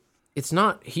 It's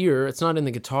not here. It's not in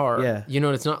the guitar. Yeah. You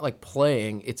know, it's not like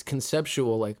playing. It's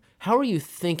conceptual. Like, how are you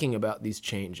thinking about these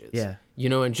changes? Yeah. You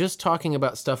know, and just talking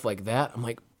about stuff like that, I'm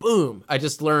like, boom! I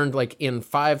just learned like in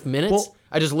 5 minutes. Well,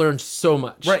 I just learned so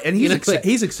much. Right, and You know, like,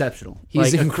 he's exceptional.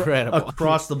 He's Like, incredible.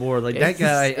 across the board. Like that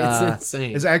guy, It's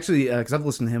insane. is actually because I've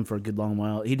listened to him for a good long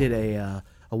while. He did a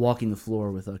walking the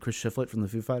floor with Chris Shiflett from the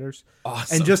Foo Fighters.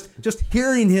 Awesome. And just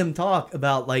hearing him talk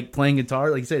about like playing guitar,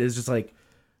 like you said, it's just like,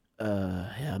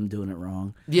 yeah, I'm doing it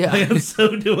wrong. Yeah. Like, I'm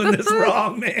so doing this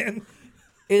wrong, man.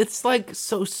 It's like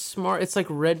so smart. It's like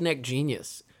redneck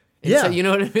genius. It's Yeah. like, you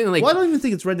know what I mean? Like, Well, I don't even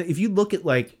think it's redneck. If you look at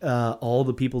like all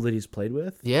the people that he's played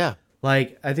with, yeah.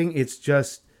 like I think it's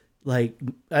just like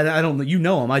I don't you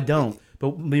know him, I don't.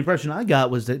 But the impression I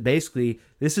got was that basically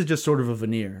this is just sort of a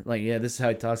veneer. Like, yeah, this is how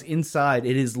he talks. Inside,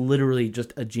 it is literally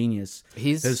just a genius.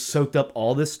 He's- has soaked up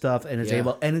all this stuff and is Yeah.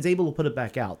 able to put it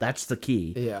back out. That's the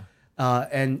key. Yeah.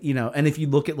 And if you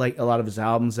look at like a lot of his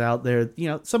albums out there,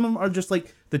 some of them are just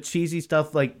like the cheesy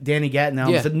stuff, like Danny Gatton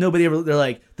albums Yeah. that nobody ever. They're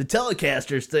like the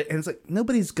Telecasters, and it's like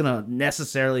nobody's gonna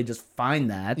necessarily just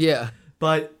find that. Yeah.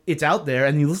 But it's out there,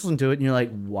 and you listen to it, and you're like,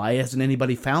 why hasn't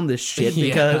anybody found this shit? Yeah,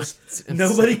 Because it's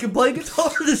nobody can play guitar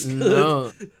this good.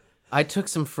 No. I took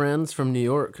some friends from New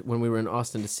York when we were in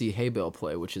Austin to see Hay Bale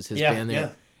play, which is his Yeah, band there. yeah.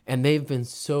 And they've been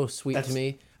so sweet to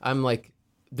me. I'm like,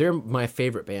 they're my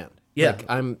favorite band. Yeah.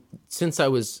 Like, since I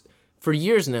was, for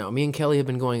years now, me and Kelly have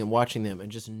been going and watching them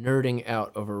and just nerding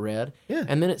out over Red. Yeah.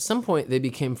 And then at some point they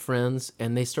became friends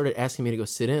and they started asking me to go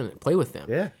sit in and play with them.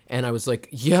 Yeah. And I was like,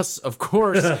 yes, of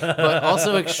course, but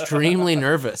also extremely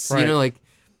nervous, Right. like,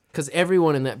 because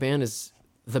everyone in that band is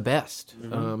the best.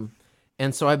 Mm-hmm.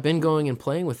 And so I've been going and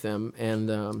playing with them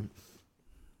and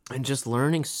just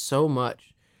learning so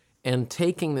much and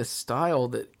taking this style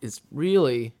that is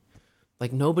really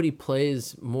like nobody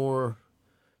plays more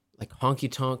like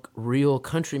honky tonk real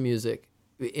country music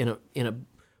in a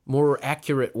more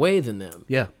accurate way than them.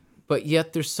 Yeah. But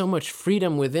yet there's so much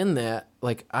freedom within that.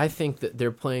 Like I think that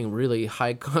they're playing really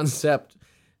high concept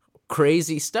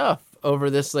crazy stuff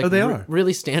over this like they are.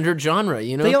 really standard genre,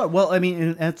 you know? They are. Well, I mean,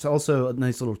 and that's also a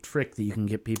nice little trick that you can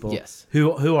get people Yes.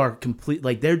 who are complete,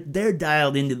 like they're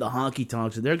dialed into the honky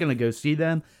tonks, so they're going to go see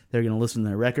them, they're going to listen to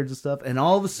their records and stuff, and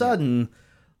all of a sudden,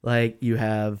 like, you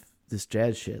have this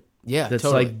jazz shit. Yeah, That's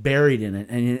totally. like buried in it,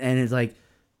 and it's like,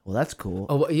 well, that's cool.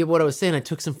 Oh, yeah, what I was saying, I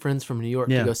took some friends from New York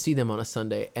Yeah. to go see them on a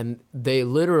Sunday, and they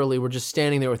literally were just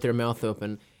standing there with their mouth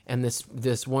open. And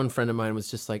this one friend of mine was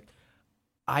just like,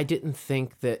 I didn't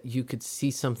think that you could see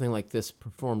something like this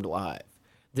performed live.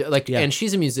 Like, Yeah. and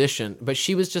she's a musician, but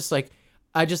she was just like,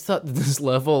 I just thought that this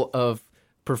level of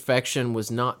perfection was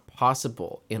not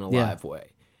possible in a Yeah. live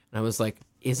way. And I was like,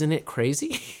 isn't it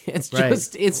crazy? It's Right.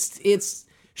 just, it's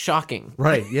shocking.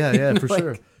 Right? Yeah, for Like-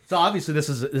 sure. So obviously, this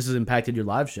has impacted your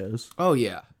live shows. Oh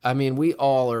yeah, I mean we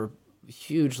all are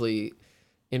hugely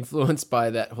influenced by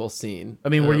that whole scene. I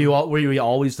mean, were you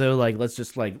always though like, let's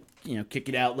just like kick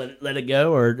it out, let it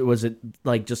go, or was it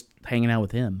like just hanging out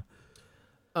with him?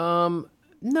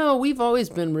 No, we've always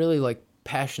been really like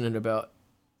passionate about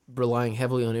relying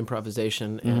heavily on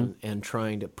improvisation and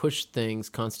trying to push things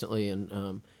constantly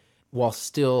and while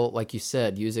still, like you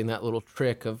said, using that little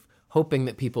trick of hoping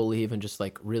that people leave and just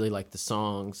like really like the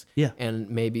songs. Yeah. And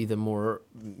maybe the more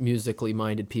musically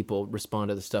minded people respond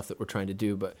to the stuff that we're trying to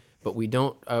do. But we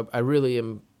don't, I really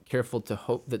am careful to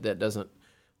hope that doesn't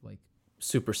like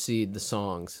supersede the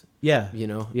songs. Yeah, You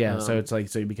know? Yeah, so it's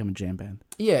like you become a jam band.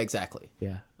 Yeah, exactly.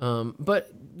 Yeah.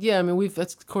 But yeah, I mean,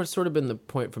 that's of course sort of been the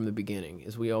point from the beginning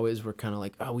is we always were kind of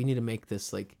like, oh, we need to make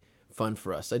this like fun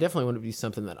for us. I definitely want it to be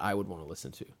something that I would want to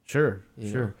listen to. Sure.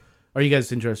 know? Are you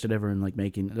guys interested ever in like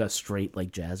making a straight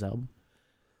like jazz album?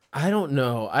 I don't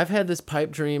know. I've had this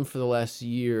pipe dream for the last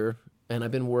year and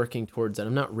I've been working towards it.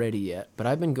 I'm not ready yet, but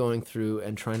I've been going through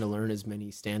and trying to learn as many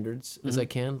standards as I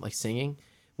can, like singing,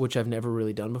 which I've never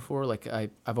really done before. Like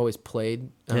I've always played,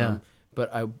 Yeah.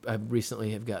 but I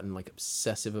recently have gotten like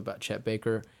obsessive about Chet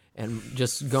Baker and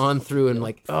just gone through and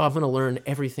like, oh, I'm gonna learn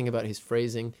everything about his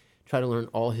phrasing, try to learn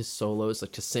all his solos,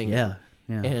 like to sing. Yeah.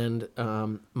 Yeah.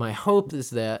 And my hope is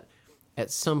that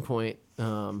at some point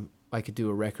I could do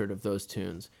a record of those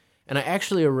tunes. And I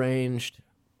actually arranged.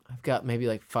 I've got maybe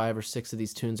like 5 or 6 of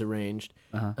these tunes arranged.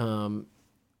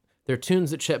 They're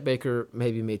tunes that Chet Baker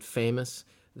maybe made famous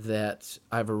that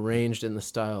I've arranged in the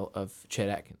style of Chet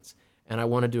Atkins. And I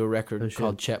want to do a record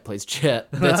called Chet Plays Chet.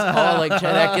 That's all like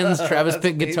Chet Atkins, Travis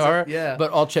Pitt guitar, yeah.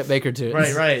 but all Chet Baker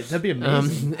tunes. Right. That'd be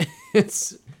amazing.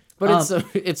 It's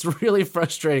really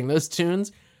frustrating. Those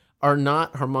tunes are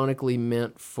not harmonically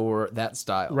meant for that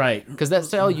style. Right. Because that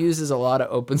style uses a lot of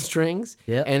open strings.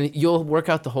 Yeah. And you'll work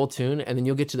out the whole tune, and then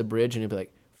you'll get to the bridge, and you'll be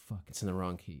like, fuck, it's in the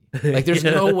wrong key. Like, there's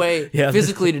no way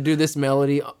physically to do this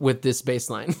melody with this bass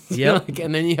line. Yep. Like,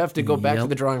 and then you have to go back to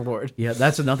the drawing board. Yeah,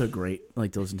 that's another great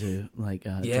like to listen to. Like,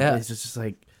 Yeah. it's just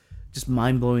like just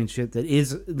mind blowing shit that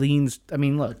leans. I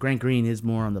mean, look, Grant Green is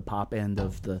more on the pop end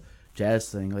of the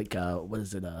jazz thing. Like, what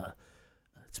is it?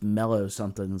 It's Mellow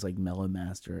something. It's like Mellow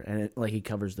Master, and it, he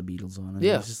covers the Beatles on it.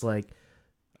 Yeah. It's just like,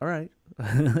 all right,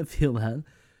 I feel that.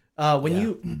 When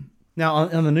you now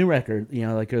on the new record,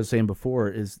 like I was saying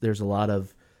before, there's a lot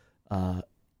of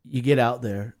you get out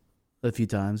there a few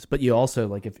times, but you also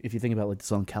like if you think about like the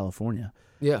song California,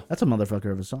 that's a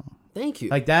motherfucker of a song. Thank you.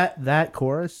 Like that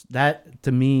chorus, that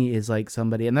to me is like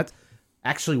somebody, and that's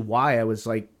actually why I was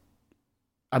like,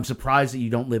 I'm surprised that you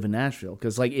don't live in Nashville,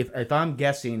 because like if I'm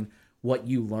guessing what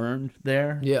you learned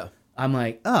there, I'm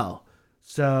like, oh,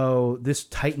 so this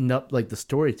tightened up like the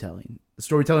storytelling. The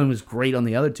storytelling was great on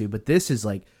the other two, but this is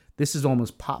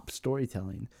almost pop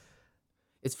storytelling.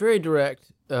 It's very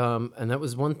direct, and that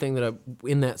was one thing that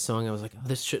in that song I was like, oh,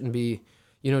 this shouldn't be,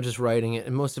 just writing it,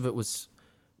 and most of it was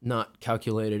not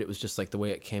calculated. It was just like the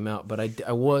way it came out, but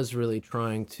I was really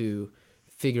trying to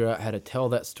figure out how to tell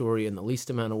that story in the least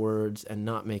amount of words and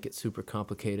not make it super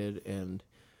complicated, and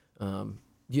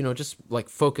just like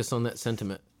focus on that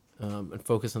sentiment and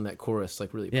focus on that chorus,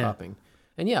 like really popping.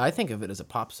 And I think of it as a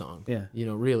pop song,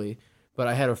 really. But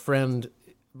I had a friend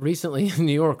recently in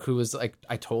New York who was like,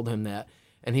 I told him that,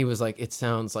 and he was like, it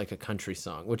sounds like a country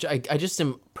song, which I just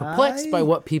am perplexed by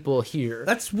what people hear.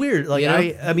 That's weird. Like,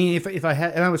 I mean, if I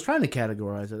had, and I was trying to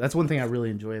categorize it, that's one thing I really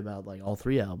enjoy about like all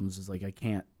 3 albums is like I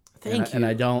can't. And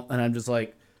I don't, and I'm just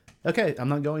like, okay, I'm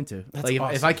not going to. That's like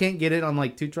awesome. if I can't get it on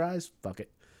like 2 tries, fuck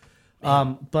it.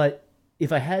 But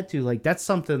if I had to, like, that's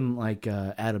something like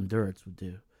Adam Duritz would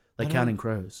do, like Counting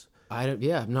Crows. I'm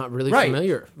not really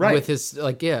familiar with his,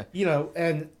 like,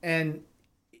 and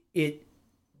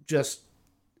it's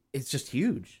just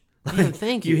huge. Man,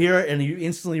 thank you. You hear it and you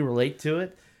instantly relate to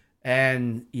it,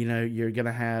 and you're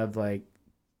gonna have like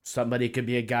somebody, it could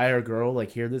be a guy or a girl,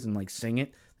 like hear this and like sing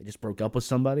it. They just broke up with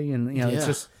somebody, and it's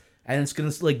just, and it's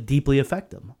gonna like deeply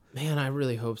affect them. Man, I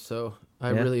really hope so. I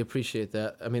really appreciate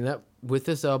that. I mean, that with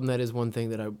this album, that is one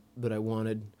thing that I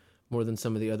wanted more than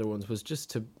some of the other ones, was just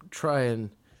to try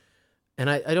and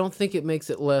I don't think it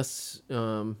makes it less,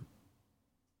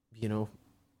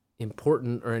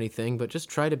 important or anything, but just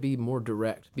try to be more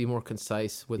direct, be more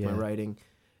concise with my writing,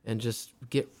 and just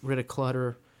get rid of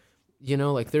clutter.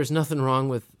 Like there's nothing wrong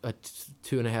with a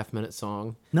 2.5 minute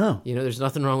song. No. There's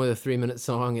nothing wrong with a 3-minute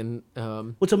song.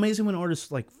 And what's amazing when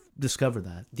artists like discover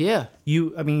that. Yeah.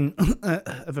 I mean, I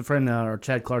have a friend, or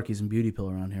Chad Clark, he's in Beauty Pill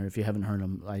around here. If you haven't heard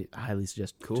him, I highly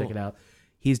suggest check it out.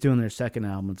 He's doing their second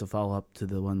album. It's a follow up to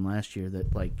the one last year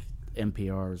that like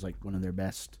NPR is like one of their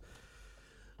best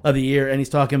of the year. And he's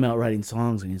talking about writing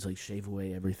songs, and he's like, shave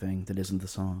away everything that isn't the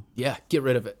song. Yeah, get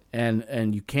rid of it.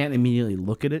 And you can't immediately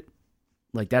look at it.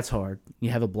 Like, that's hard. You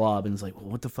have a blob, and it's like,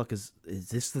 well, what the fuck is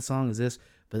this the song? Is this?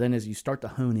 But then as you start to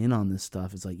hone in on this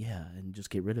stuff, it's like, yeah, and just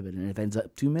get rid of it. And if it ends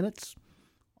up 2 minutes,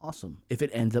 awesome. If it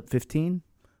ends up 15,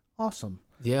 awesome.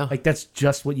 Yeah. Like, that's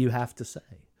just what you have to say.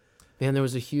 Man, there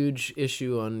was a huge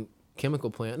issue on Chemical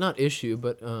Plant. Not issue,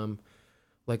 but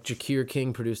like Jakir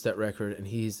King produced that record, and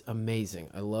he's amazing.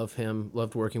 I love him.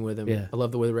 Loved working with him. Yeah. I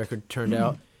love the way the record turned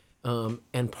out.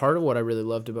 And part of what I really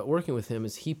loved about working with him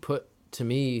is he put to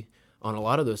me on a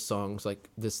lot of those songs, like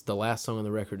the last song on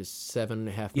the record is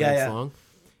 7.5 minutes long.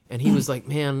 And he was like,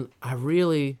 man,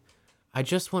 I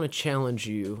just want to challenge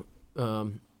you.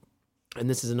 And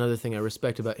this is another thing I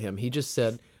respect about him. He just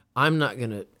said, I'm not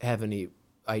going to have any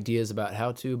ideas about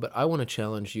how to, but I want to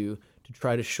challenge you to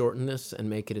try to shorten this and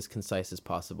make it as concise as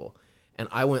possible. And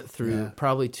I went through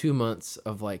probably 2 months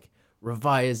of like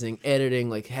revising,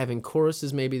 editing, like having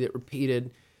choruses maybe that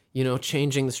repeated,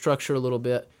 changing the structure a little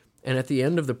bit. And at the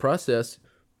end of the process,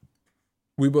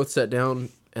 we both sat down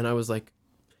and I was like,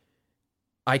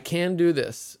 I can do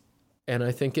this, and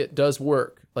I think it does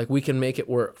work. Like, we can make it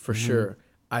work for sure.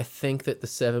 I think that the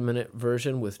 7-minute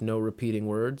version with no repeating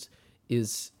words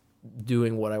is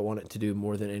doing what I want it to do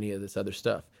more than any of this other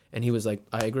stuff. And he was like,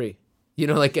 I agree. You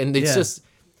know, like, and it's just,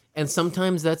 and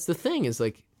sometimes that's the thing is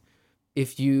like,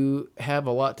 if you have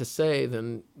a lot to say,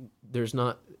 then there's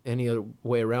not any other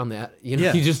way around that. You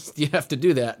know, you have to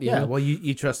do that. You know? Well,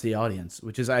 you trust the audience,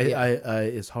 which is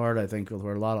is hard, I think,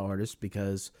 for a lot of artists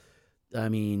because, I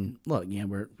mean, look,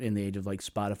 we're in the age of like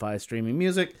Spotify streaming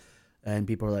music, and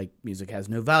people are like, music has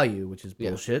no value, which is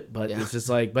bullshit. But it's just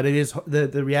like, but it is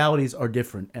the realities are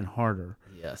different and harder.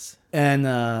 Yes, and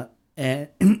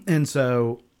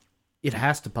so it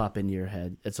has to pop into your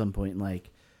head at some point,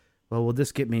 like, well, will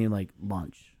this get me like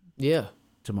lunch? Yeah,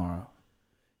 tomorrow.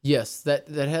 Yes, that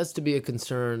has to be a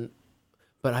concern,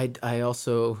 but I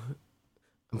also,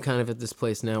 I'm kind of at this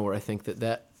place now where I think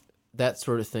that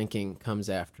sort of thinking comes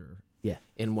after. Yeah.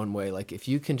 In one way, like if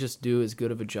you can just do as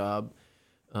good of a job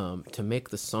to make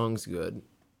the songs good,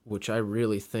 which I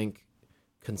really think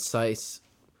concise,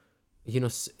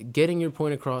 getting your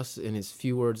point across in as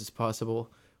few words as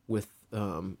possible with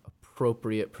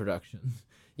appropriate production.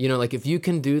 Like if you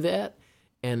can do that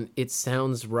and it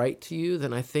sounds right to you,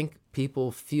 then I think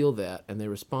people feel that and they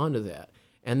respond to that.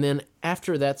 And then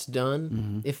after that's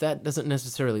done, if that doesn't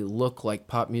necessarily look like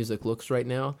pop music looks right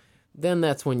now, then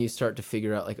that's when you start to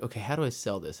figure out like, okay, how do I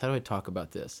sell this? How do I talk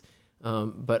about this?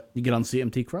 But you get on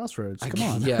CMT Crossroads. Come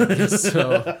on. Yeah. I guess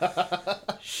so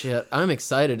shit. I'm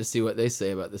excited to see what they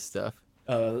say about this stuff.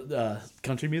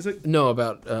 Country music? No,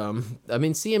 about I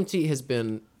mean, CMT has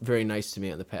been very nice to me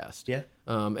in the past. Yeah.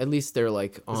 At least they're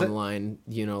like online,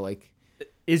 like.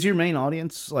 Is your main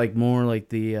audience like more like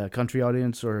the country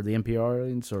audience or the NPR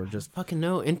audience or just fucking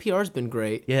no? NPR's been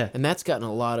great. Yeah. And that's gotten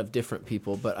a lot of different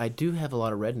people, but I do have a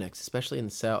lot of rednecks, especially in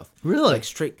the South. Really? Like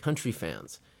straight country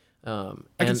fans. I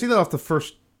can see that off the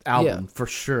first album for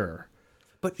sure.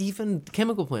 But even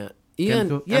Chemical Plant.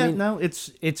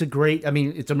 It's a great, I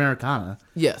mean, it's Americana.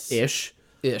 Yes. Ish.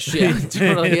 Yeah,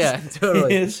 totally. Yeah,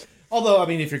 totally. Ish. Although, I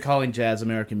mean, if you're calling jazz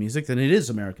American music, then it is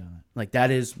Americana. Like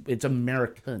it's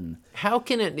American. How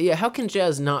can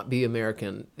jazz not be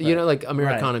American? Right. Like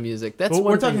Americana music. That's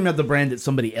we're talking about the brand that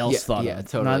somebody else thought of. Yeah,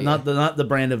 totally. Not the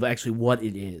brand of actually what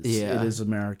it is. Yeah. It is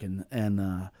American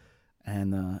and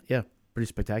pretty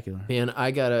spectacular. Man,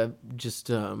 I gotta just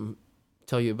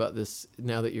tell you about this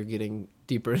now that you're getting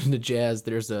deeper into jazz.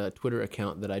 There's a Twitter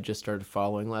account that I just started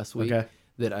following last week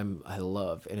that I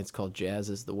love, and it's called Jazz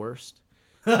is the Worst.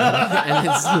 It's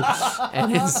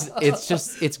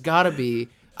gotta be,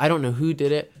 I don't know who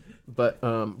did it, but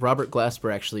Robert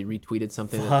Glasper actually retweeted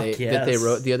something that they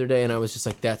wrote the other day, and I was just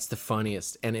like, that's the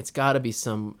funniest. And it's gotta be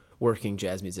some working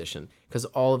jazz musician, because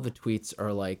all of the tweets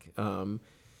are like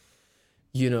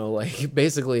like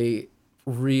basically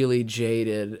really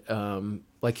jaded.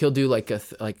 Like he'll do like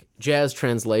like jazz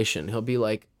translation. He'll be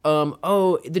like,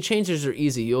 the changes are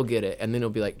easy, you'll get it. And then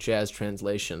he'll be like, jazz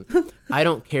translation. I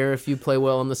don't care if you play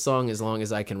well on the song as long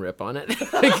as I can rip on it.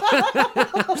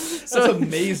 That's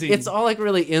amazing. It's all like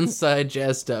really inside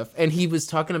jazz stuff. And he was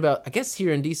talking about, I guess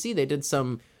here in DC, they did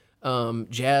some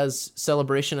jazz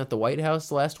celebration at the White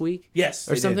House last week. Yes.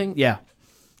 Or something. Did. Yeah.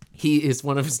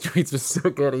 One of his tweets was so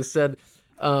good. He said,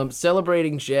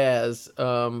 celebrating jazz,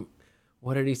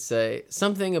 what did he say?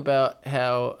 Something about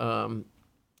how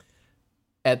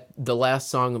at the last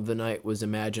song of the night was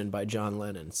imagined by John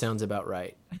Lennon. Sounds about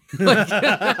right. That's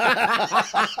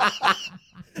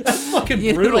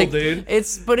fucking brutal, dude.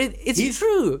 It's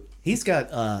true. He's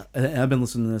got, I've been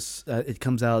listening to this, it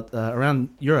comes out around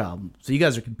your album. So you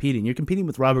guys are competing. You're competing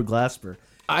with Robert Glasper.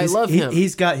 I love him.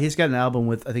 He's got an album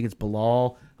with, I think it's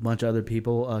Bilal, a bunch of other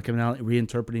people coming out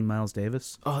reinterpreting Miles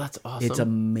Davis. Oh, that's awesome. It's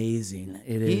amazing.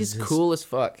 He's cool as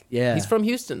fuck. Yeah. He's from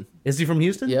Houston. Is he from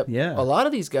Houston? Yep. Yeah. A lot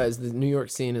of these guys, the New York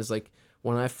scene is like,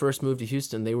 when I first moved to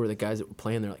Houston, they were the guys that were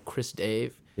playing there, like Chris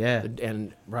Dave. Yeah.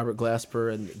 And Robert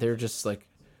Glasper, and they're just like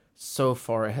so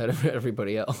far ahead of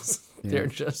everybody else. Yeah. They're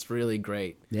just really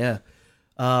great. Yeah.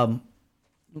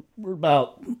 We're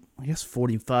about, I guess,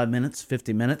 45 minutes,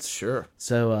 50 minutes. Sure.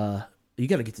 So you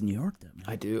got to get to New York, then, man.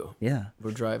 I do. Yeah.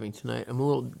 We're driving tonight. I'm a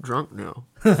little drunk now.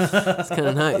 It's kind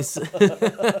of nice.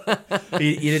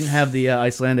 You didn't have the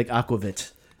Icelandic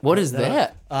aquavit. What is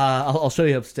that? I'll show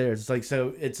you upstairs. It's like,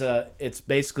 so it's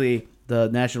basically the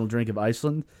national drink of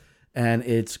Iceland, and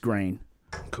it's grain.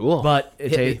 Cool. But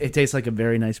it tastes like a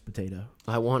very nice potato.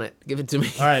 I want it. Give it to me.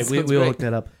 All right, we'll hook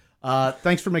that up.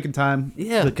 Thanks for making time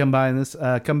to come by in this.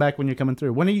 Come back when you're coming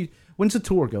through. When's the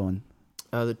tour going?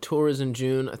 The tour is in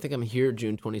June. I think I'm here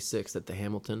June 26th at the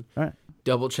Hamilton. All right.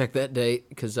 Double check that date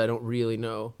because I don't really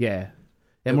know. Yeah.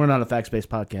 And we're not a facts-based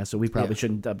podcast, so we probably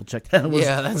shouldn't double check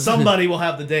that. Somebody will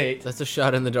have the date. That's a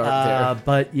shot in the dark there.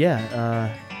 But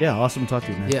yeah, awesome to talk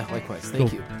to you, man. Yeah, likewise.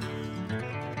 Thank you.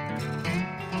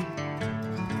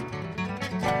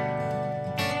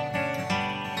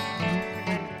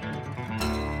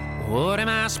 What am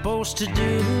I supposed to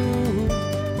do?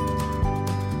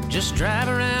 Just drive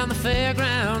around the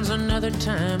fairgrounds another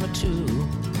time or two.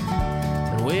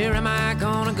 And where am I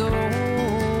gonna go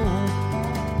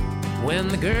when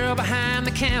the girl behind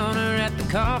the counter at the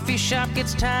coffee shop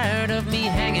gets tired of me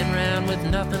hanging around with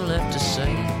nothing left to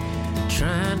say,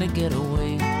 trying to get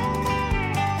away?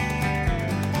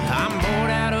 I'm bored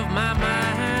out of my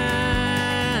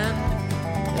mind,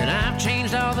 and I've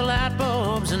changed all the light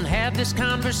bulbs and had this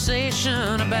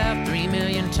conversation about 3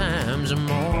 million times or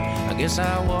more. I guess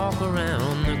I'll walk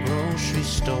around the grocery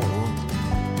store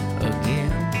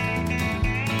again.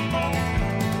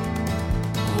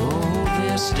 Oh,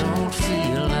 this don't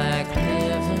feel like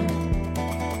living,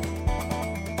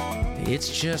 it's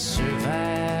just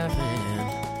surviving.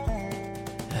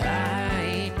 I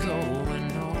ain't going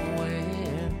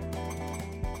nowhere,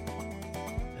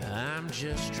 I'm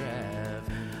just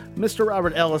driving. Mr.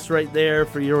 Robert Ellis right there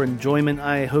for your enjoyment.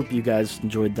 I hope you guys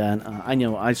enjoyed that. I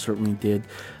know I certainly did.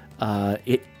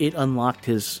 It unlocked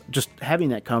just having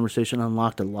that conversation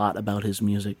unlocked a lot about his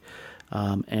music.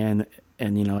 And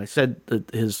you know, I said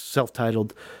that his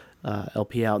self-titled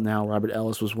LP out now, Robert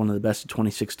Ellis, was one of the best of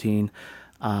 2016.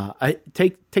 I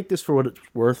take this for what it's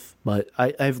worth, but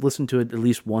I've listened to it at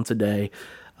least once a day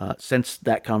since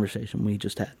that conversation we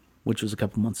just had, which was a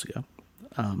couple months ago.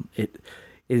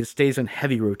 It stays in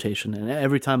heavy rotation, and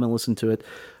every time I listen to it,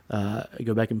 I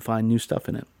go back and find new stuff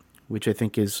in it, which I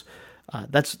think is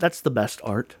that's the best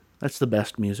art. That's the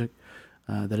best music.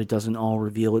 That it doesn't all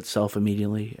reveal itself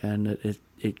immediately, and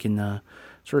it can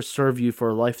sort of serve you for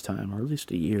a lifetime, or at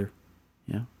least a year.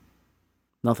 Yeah,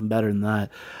 nothing better than that.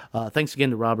 Thanks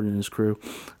again to Robert and his crew.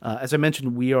 As I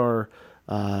mentioned, we are,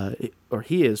 or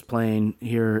he is playing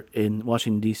here in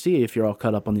Washington, D.C., if you're all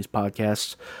caught up on these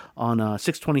podcasts, on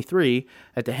 6/23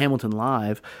 at the Hamilton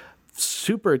Live.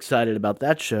 Super excited about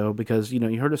that show because, you know,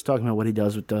 you heard us talking about what he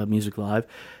does with Music Live,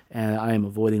 and I am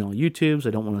avoiding all YouTubes. I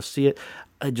don't want to see it.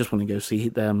 I just want to go see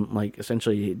them, like,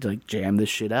 essentially, like, jam this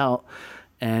shit out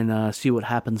and see what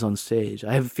happens on stage.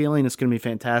 I have a feeling it's going to be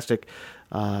fantastic.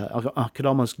 I could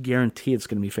almost guarantee it's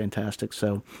going to be fantastic.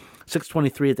 So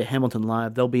 6/23 at the Hamilton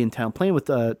Live. They'll be in town playing with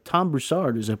Tom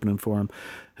Broussard, who's opening for him,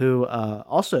 who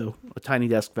also a Tiny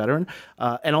Desk veteran,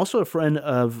 and also a friend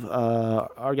of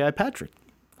our guy Patrick.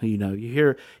 Who, you know, you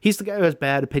hear he's the guy who has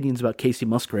bad opinions about Casey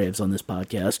Musgraves on this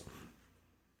podcast.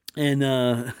 And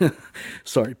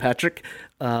sorry, Patrick,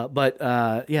 but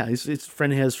yeah, it's a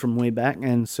friend of his from way back,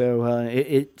 and so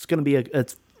it's gonna be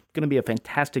a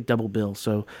fantastic double bill.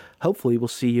 So hopefully we'll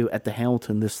see you at the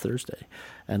Hamilton this Thursday,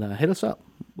 and hit us up.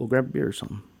 We'll grab a beer or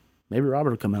something. Maybe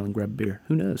Robert will come out and grab a beer.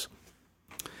 Who knows?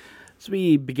 As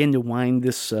we begin to wind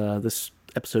this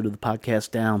episode of the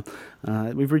podcast down,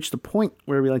 we've reached the point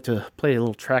where we like to play a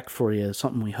little track for you,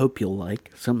 something we hope you'll like,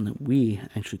 something that we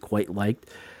actually quite liked.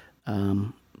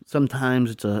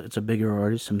 Sometimes it's a bigger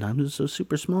artist, sometimes it's a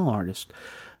super small artist.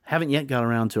 Haven't yet got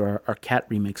around to our Cat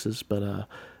remixes, but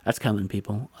that's coming,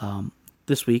 people.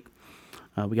 This week,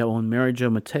 we got one, Mary Jo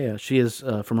Matea. She is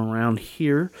from around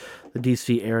here, the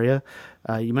DC area.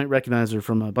 You might recognize her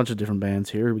from a bunch of different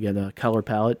bands here. We got Color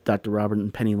Palette, Dr. Robert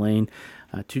and Penny Lane,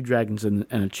 Two Dragons and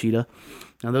a Cheetah.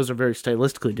 Now, those are very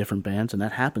stylistically different bands, and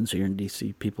that happens here in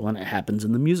DC, people, and it happens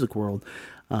in the music world.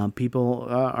 People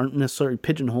aren't necessarily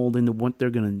pigeonholed into what they're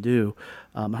going to do.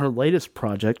 Her latest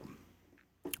project,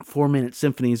 4-Minute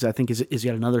Symphonies, I think is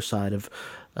yet another side of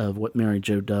what Mary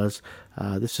Jo does.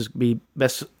 This is be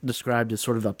best described as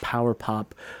sort of a power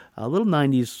pop, a little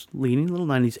 90s leaning, a little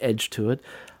 90s edge to it,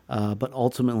 but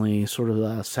ultimately sort of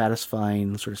a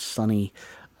satisfying, sort of sunny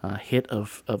hit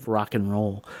of rock and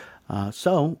roll.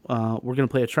 So we're going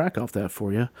to play a track off that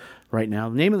for you right now.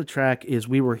 The name of the track is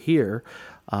We Were Here,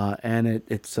 and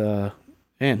it's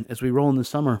man, as we roll in the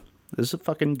summer, this is a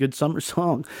fucking good summer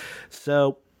song.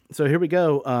 So here we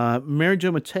go. Mary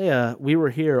Jo Matea, We Were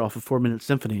Here, off of 4-Minute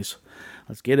Symphonies.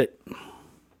 Let's get it.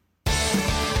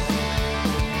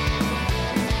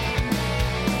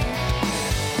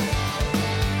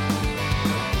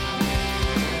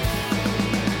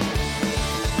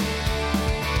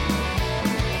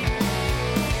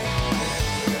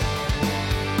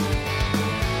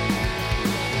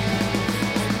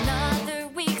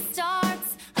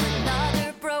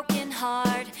 Broken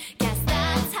heart, guess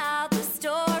that's how the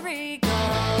story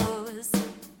goes.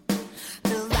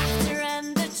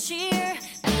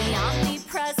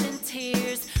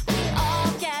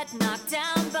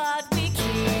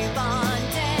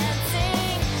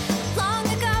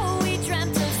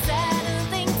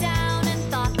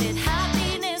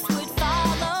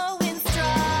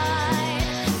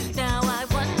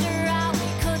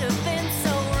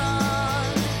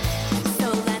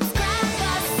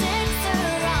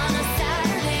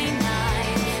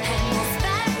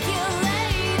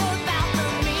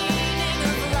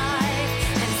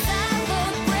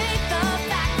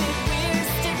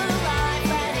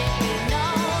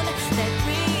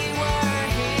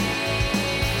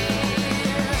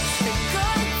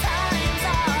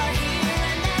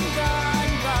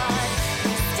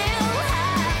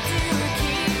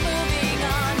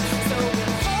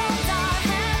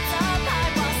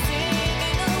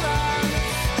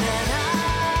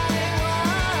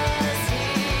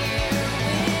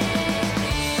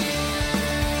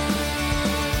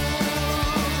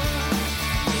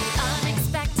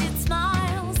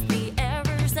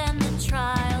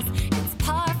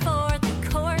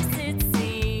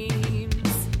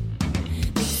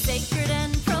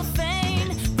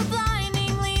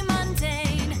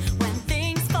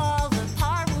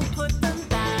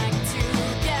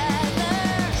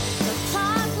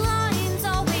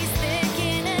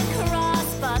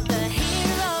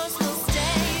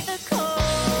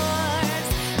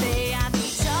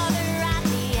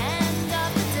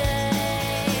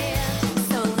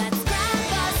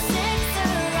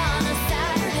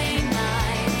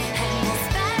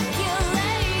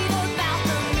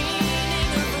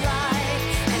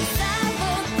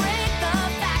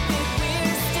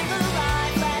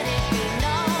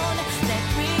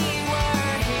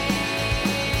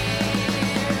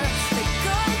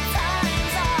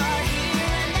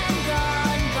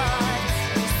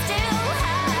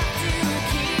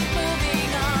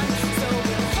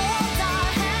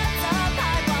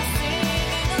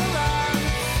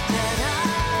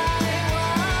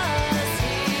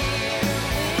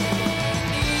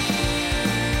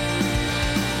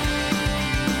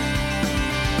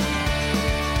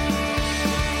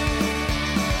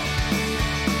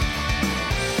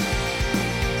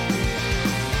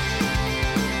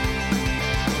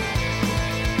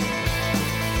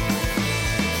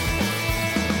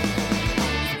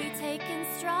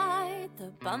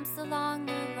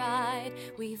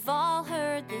 We've all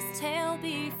heard this tale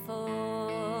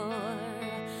before.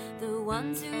 The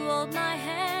ones who hold my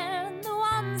hand, the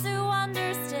ones who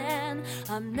understand.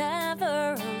 I'm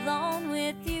never alone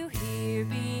with you here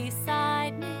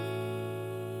beside me.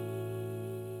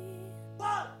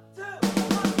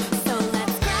 So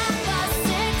let's grab a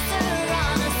sixer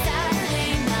on a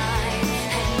Saturday night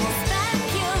and we'll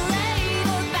speculate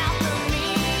about the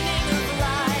meaning of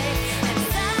life and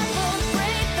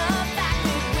celebrate the fact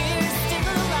that we're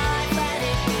still alive. Let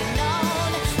it be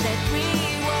known that we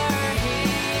were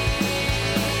here.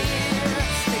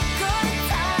 The good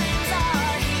times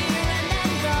are here and then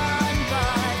gone,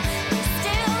 but we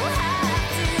still have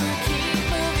to keep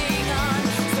moving on.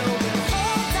 So we'll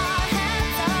hold our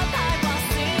hands up high while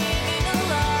singing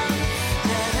along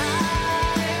that I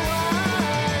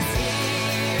was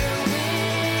here with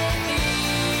you.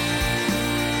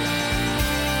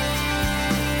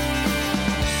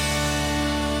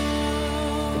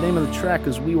 The name of the track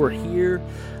is We Were Here.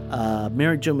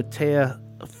 Mary Jo Matea,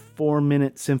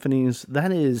 4-minute symphonies.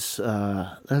 That is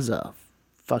a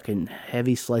fucking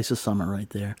heavy slice of summer right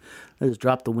there. Just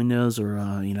drop the windows or,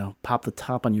 pop the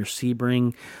top on your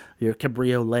Sebring, your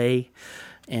Cabriolet,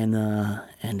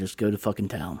 and just go to fucking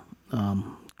town.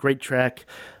 Great track.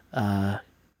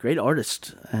 Great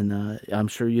artist. And I'm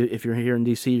sure if you're here in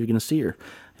D.C., you're going to see her.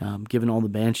 Given all the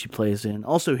bands she plays in.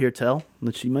 Also hear tell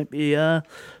that she might be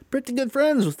pretty good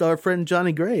friends with our friend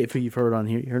Johnny Grave, who you've heard on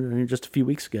here. You heard on here just a few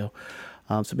weeks ago.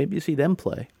 So maybe you see them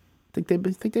play. Think they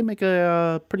make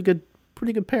a pretty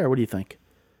good pair. What do you think?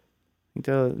 Think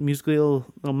musically it'll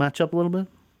match up a little bit?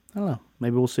 I don't know.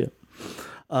 Maybe we'll see it.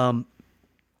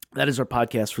 That is our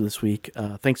podcast for this week.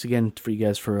 Thanks again for you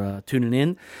guys for tuning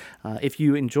in. If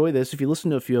you enjoy this, if you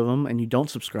listen to a few of them and you don't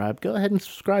subscribe, go ahead and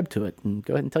subscribe to it. And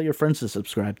go ahead and tell your friends to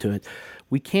subscribe to it.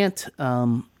 We can't,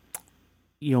 I've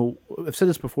said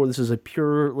this before, this is a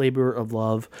pure labor of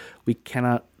love. We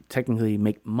cannot technically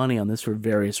make money on this for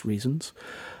various reasons.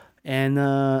 And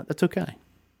that's okay.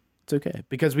 It's okay,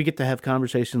 because we get to have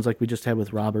conversations like we just had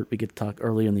with Robert. We get to talk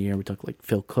earlier in the year. We talk like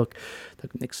Phil Cook,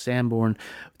 talk with Nick Sanborn.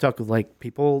 We talk with like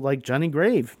people like Johnny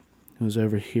Grave, who's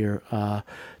over here.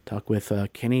 Talk with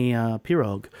Kenny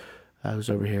Pirog, who's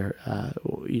over here.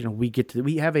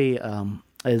 We have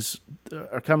as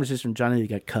our conversation with Johnny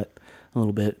got cut a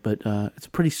little bit, but it's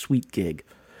a pretty sweet gig,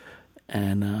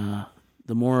 and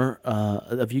the more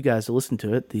of you guys that listen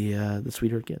to it, the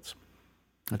sweeter it gets.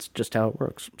 That's just how it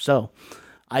works. So,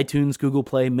 iTunes, Google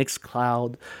Play,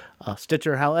 Mixcloud,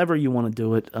 Stitcher, however you want to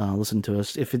do it, listen to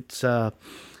us. If it's,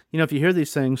 if you hear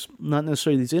these things, not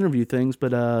necessarily these interview things,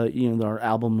 but, our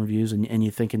album reviews, and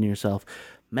you're thinking to yourself,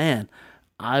 man,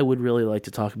 I would really like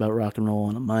to talk about rock and roll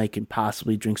on a mic and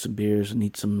possibly drink some beers and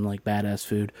eat some, like, badass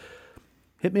food.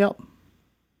 Hit me up.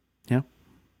 Yeah.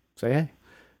 Say, hey,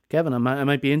 Kevin, I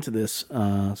might be into this.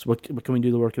 So what can we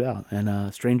do to work it out?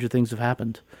 And stranger things have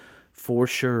happened, for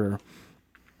sure.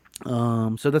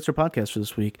 So that's our podcast for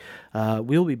this week.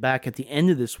 We'll be back at the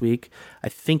end of this week. I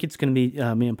think it's going to be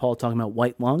me and Paul talking about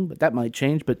White Lung, but that might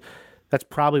change. But that's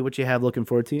probably what you have looking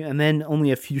forward to. And then only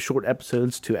a few short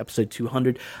episodes to episode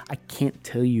 200. I can't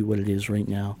tell you what it is right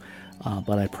now,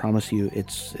 but I promise you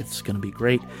it's going to be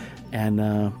great. And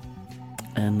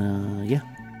yeah,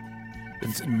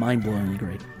 it's mind-blowingly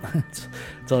great.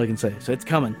 That's all I can say. So it's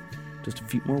coming. Just a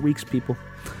few more weeks, people.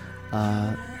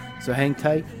 So hang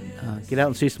tight. Get out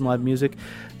and see some live music.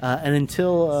 And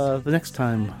until the next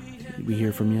time we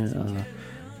hear from you,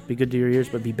 be good to your ears,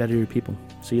 but be better to your people.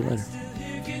 See you later.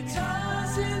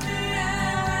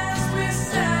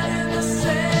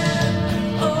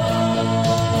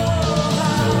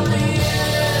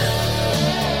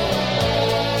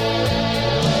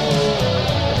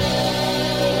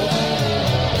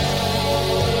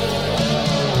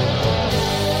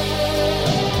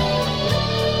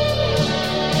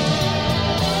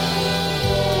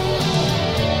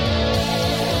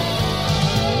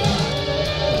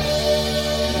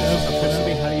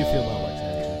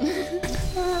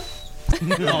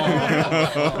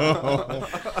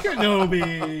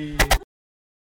 Kenobi.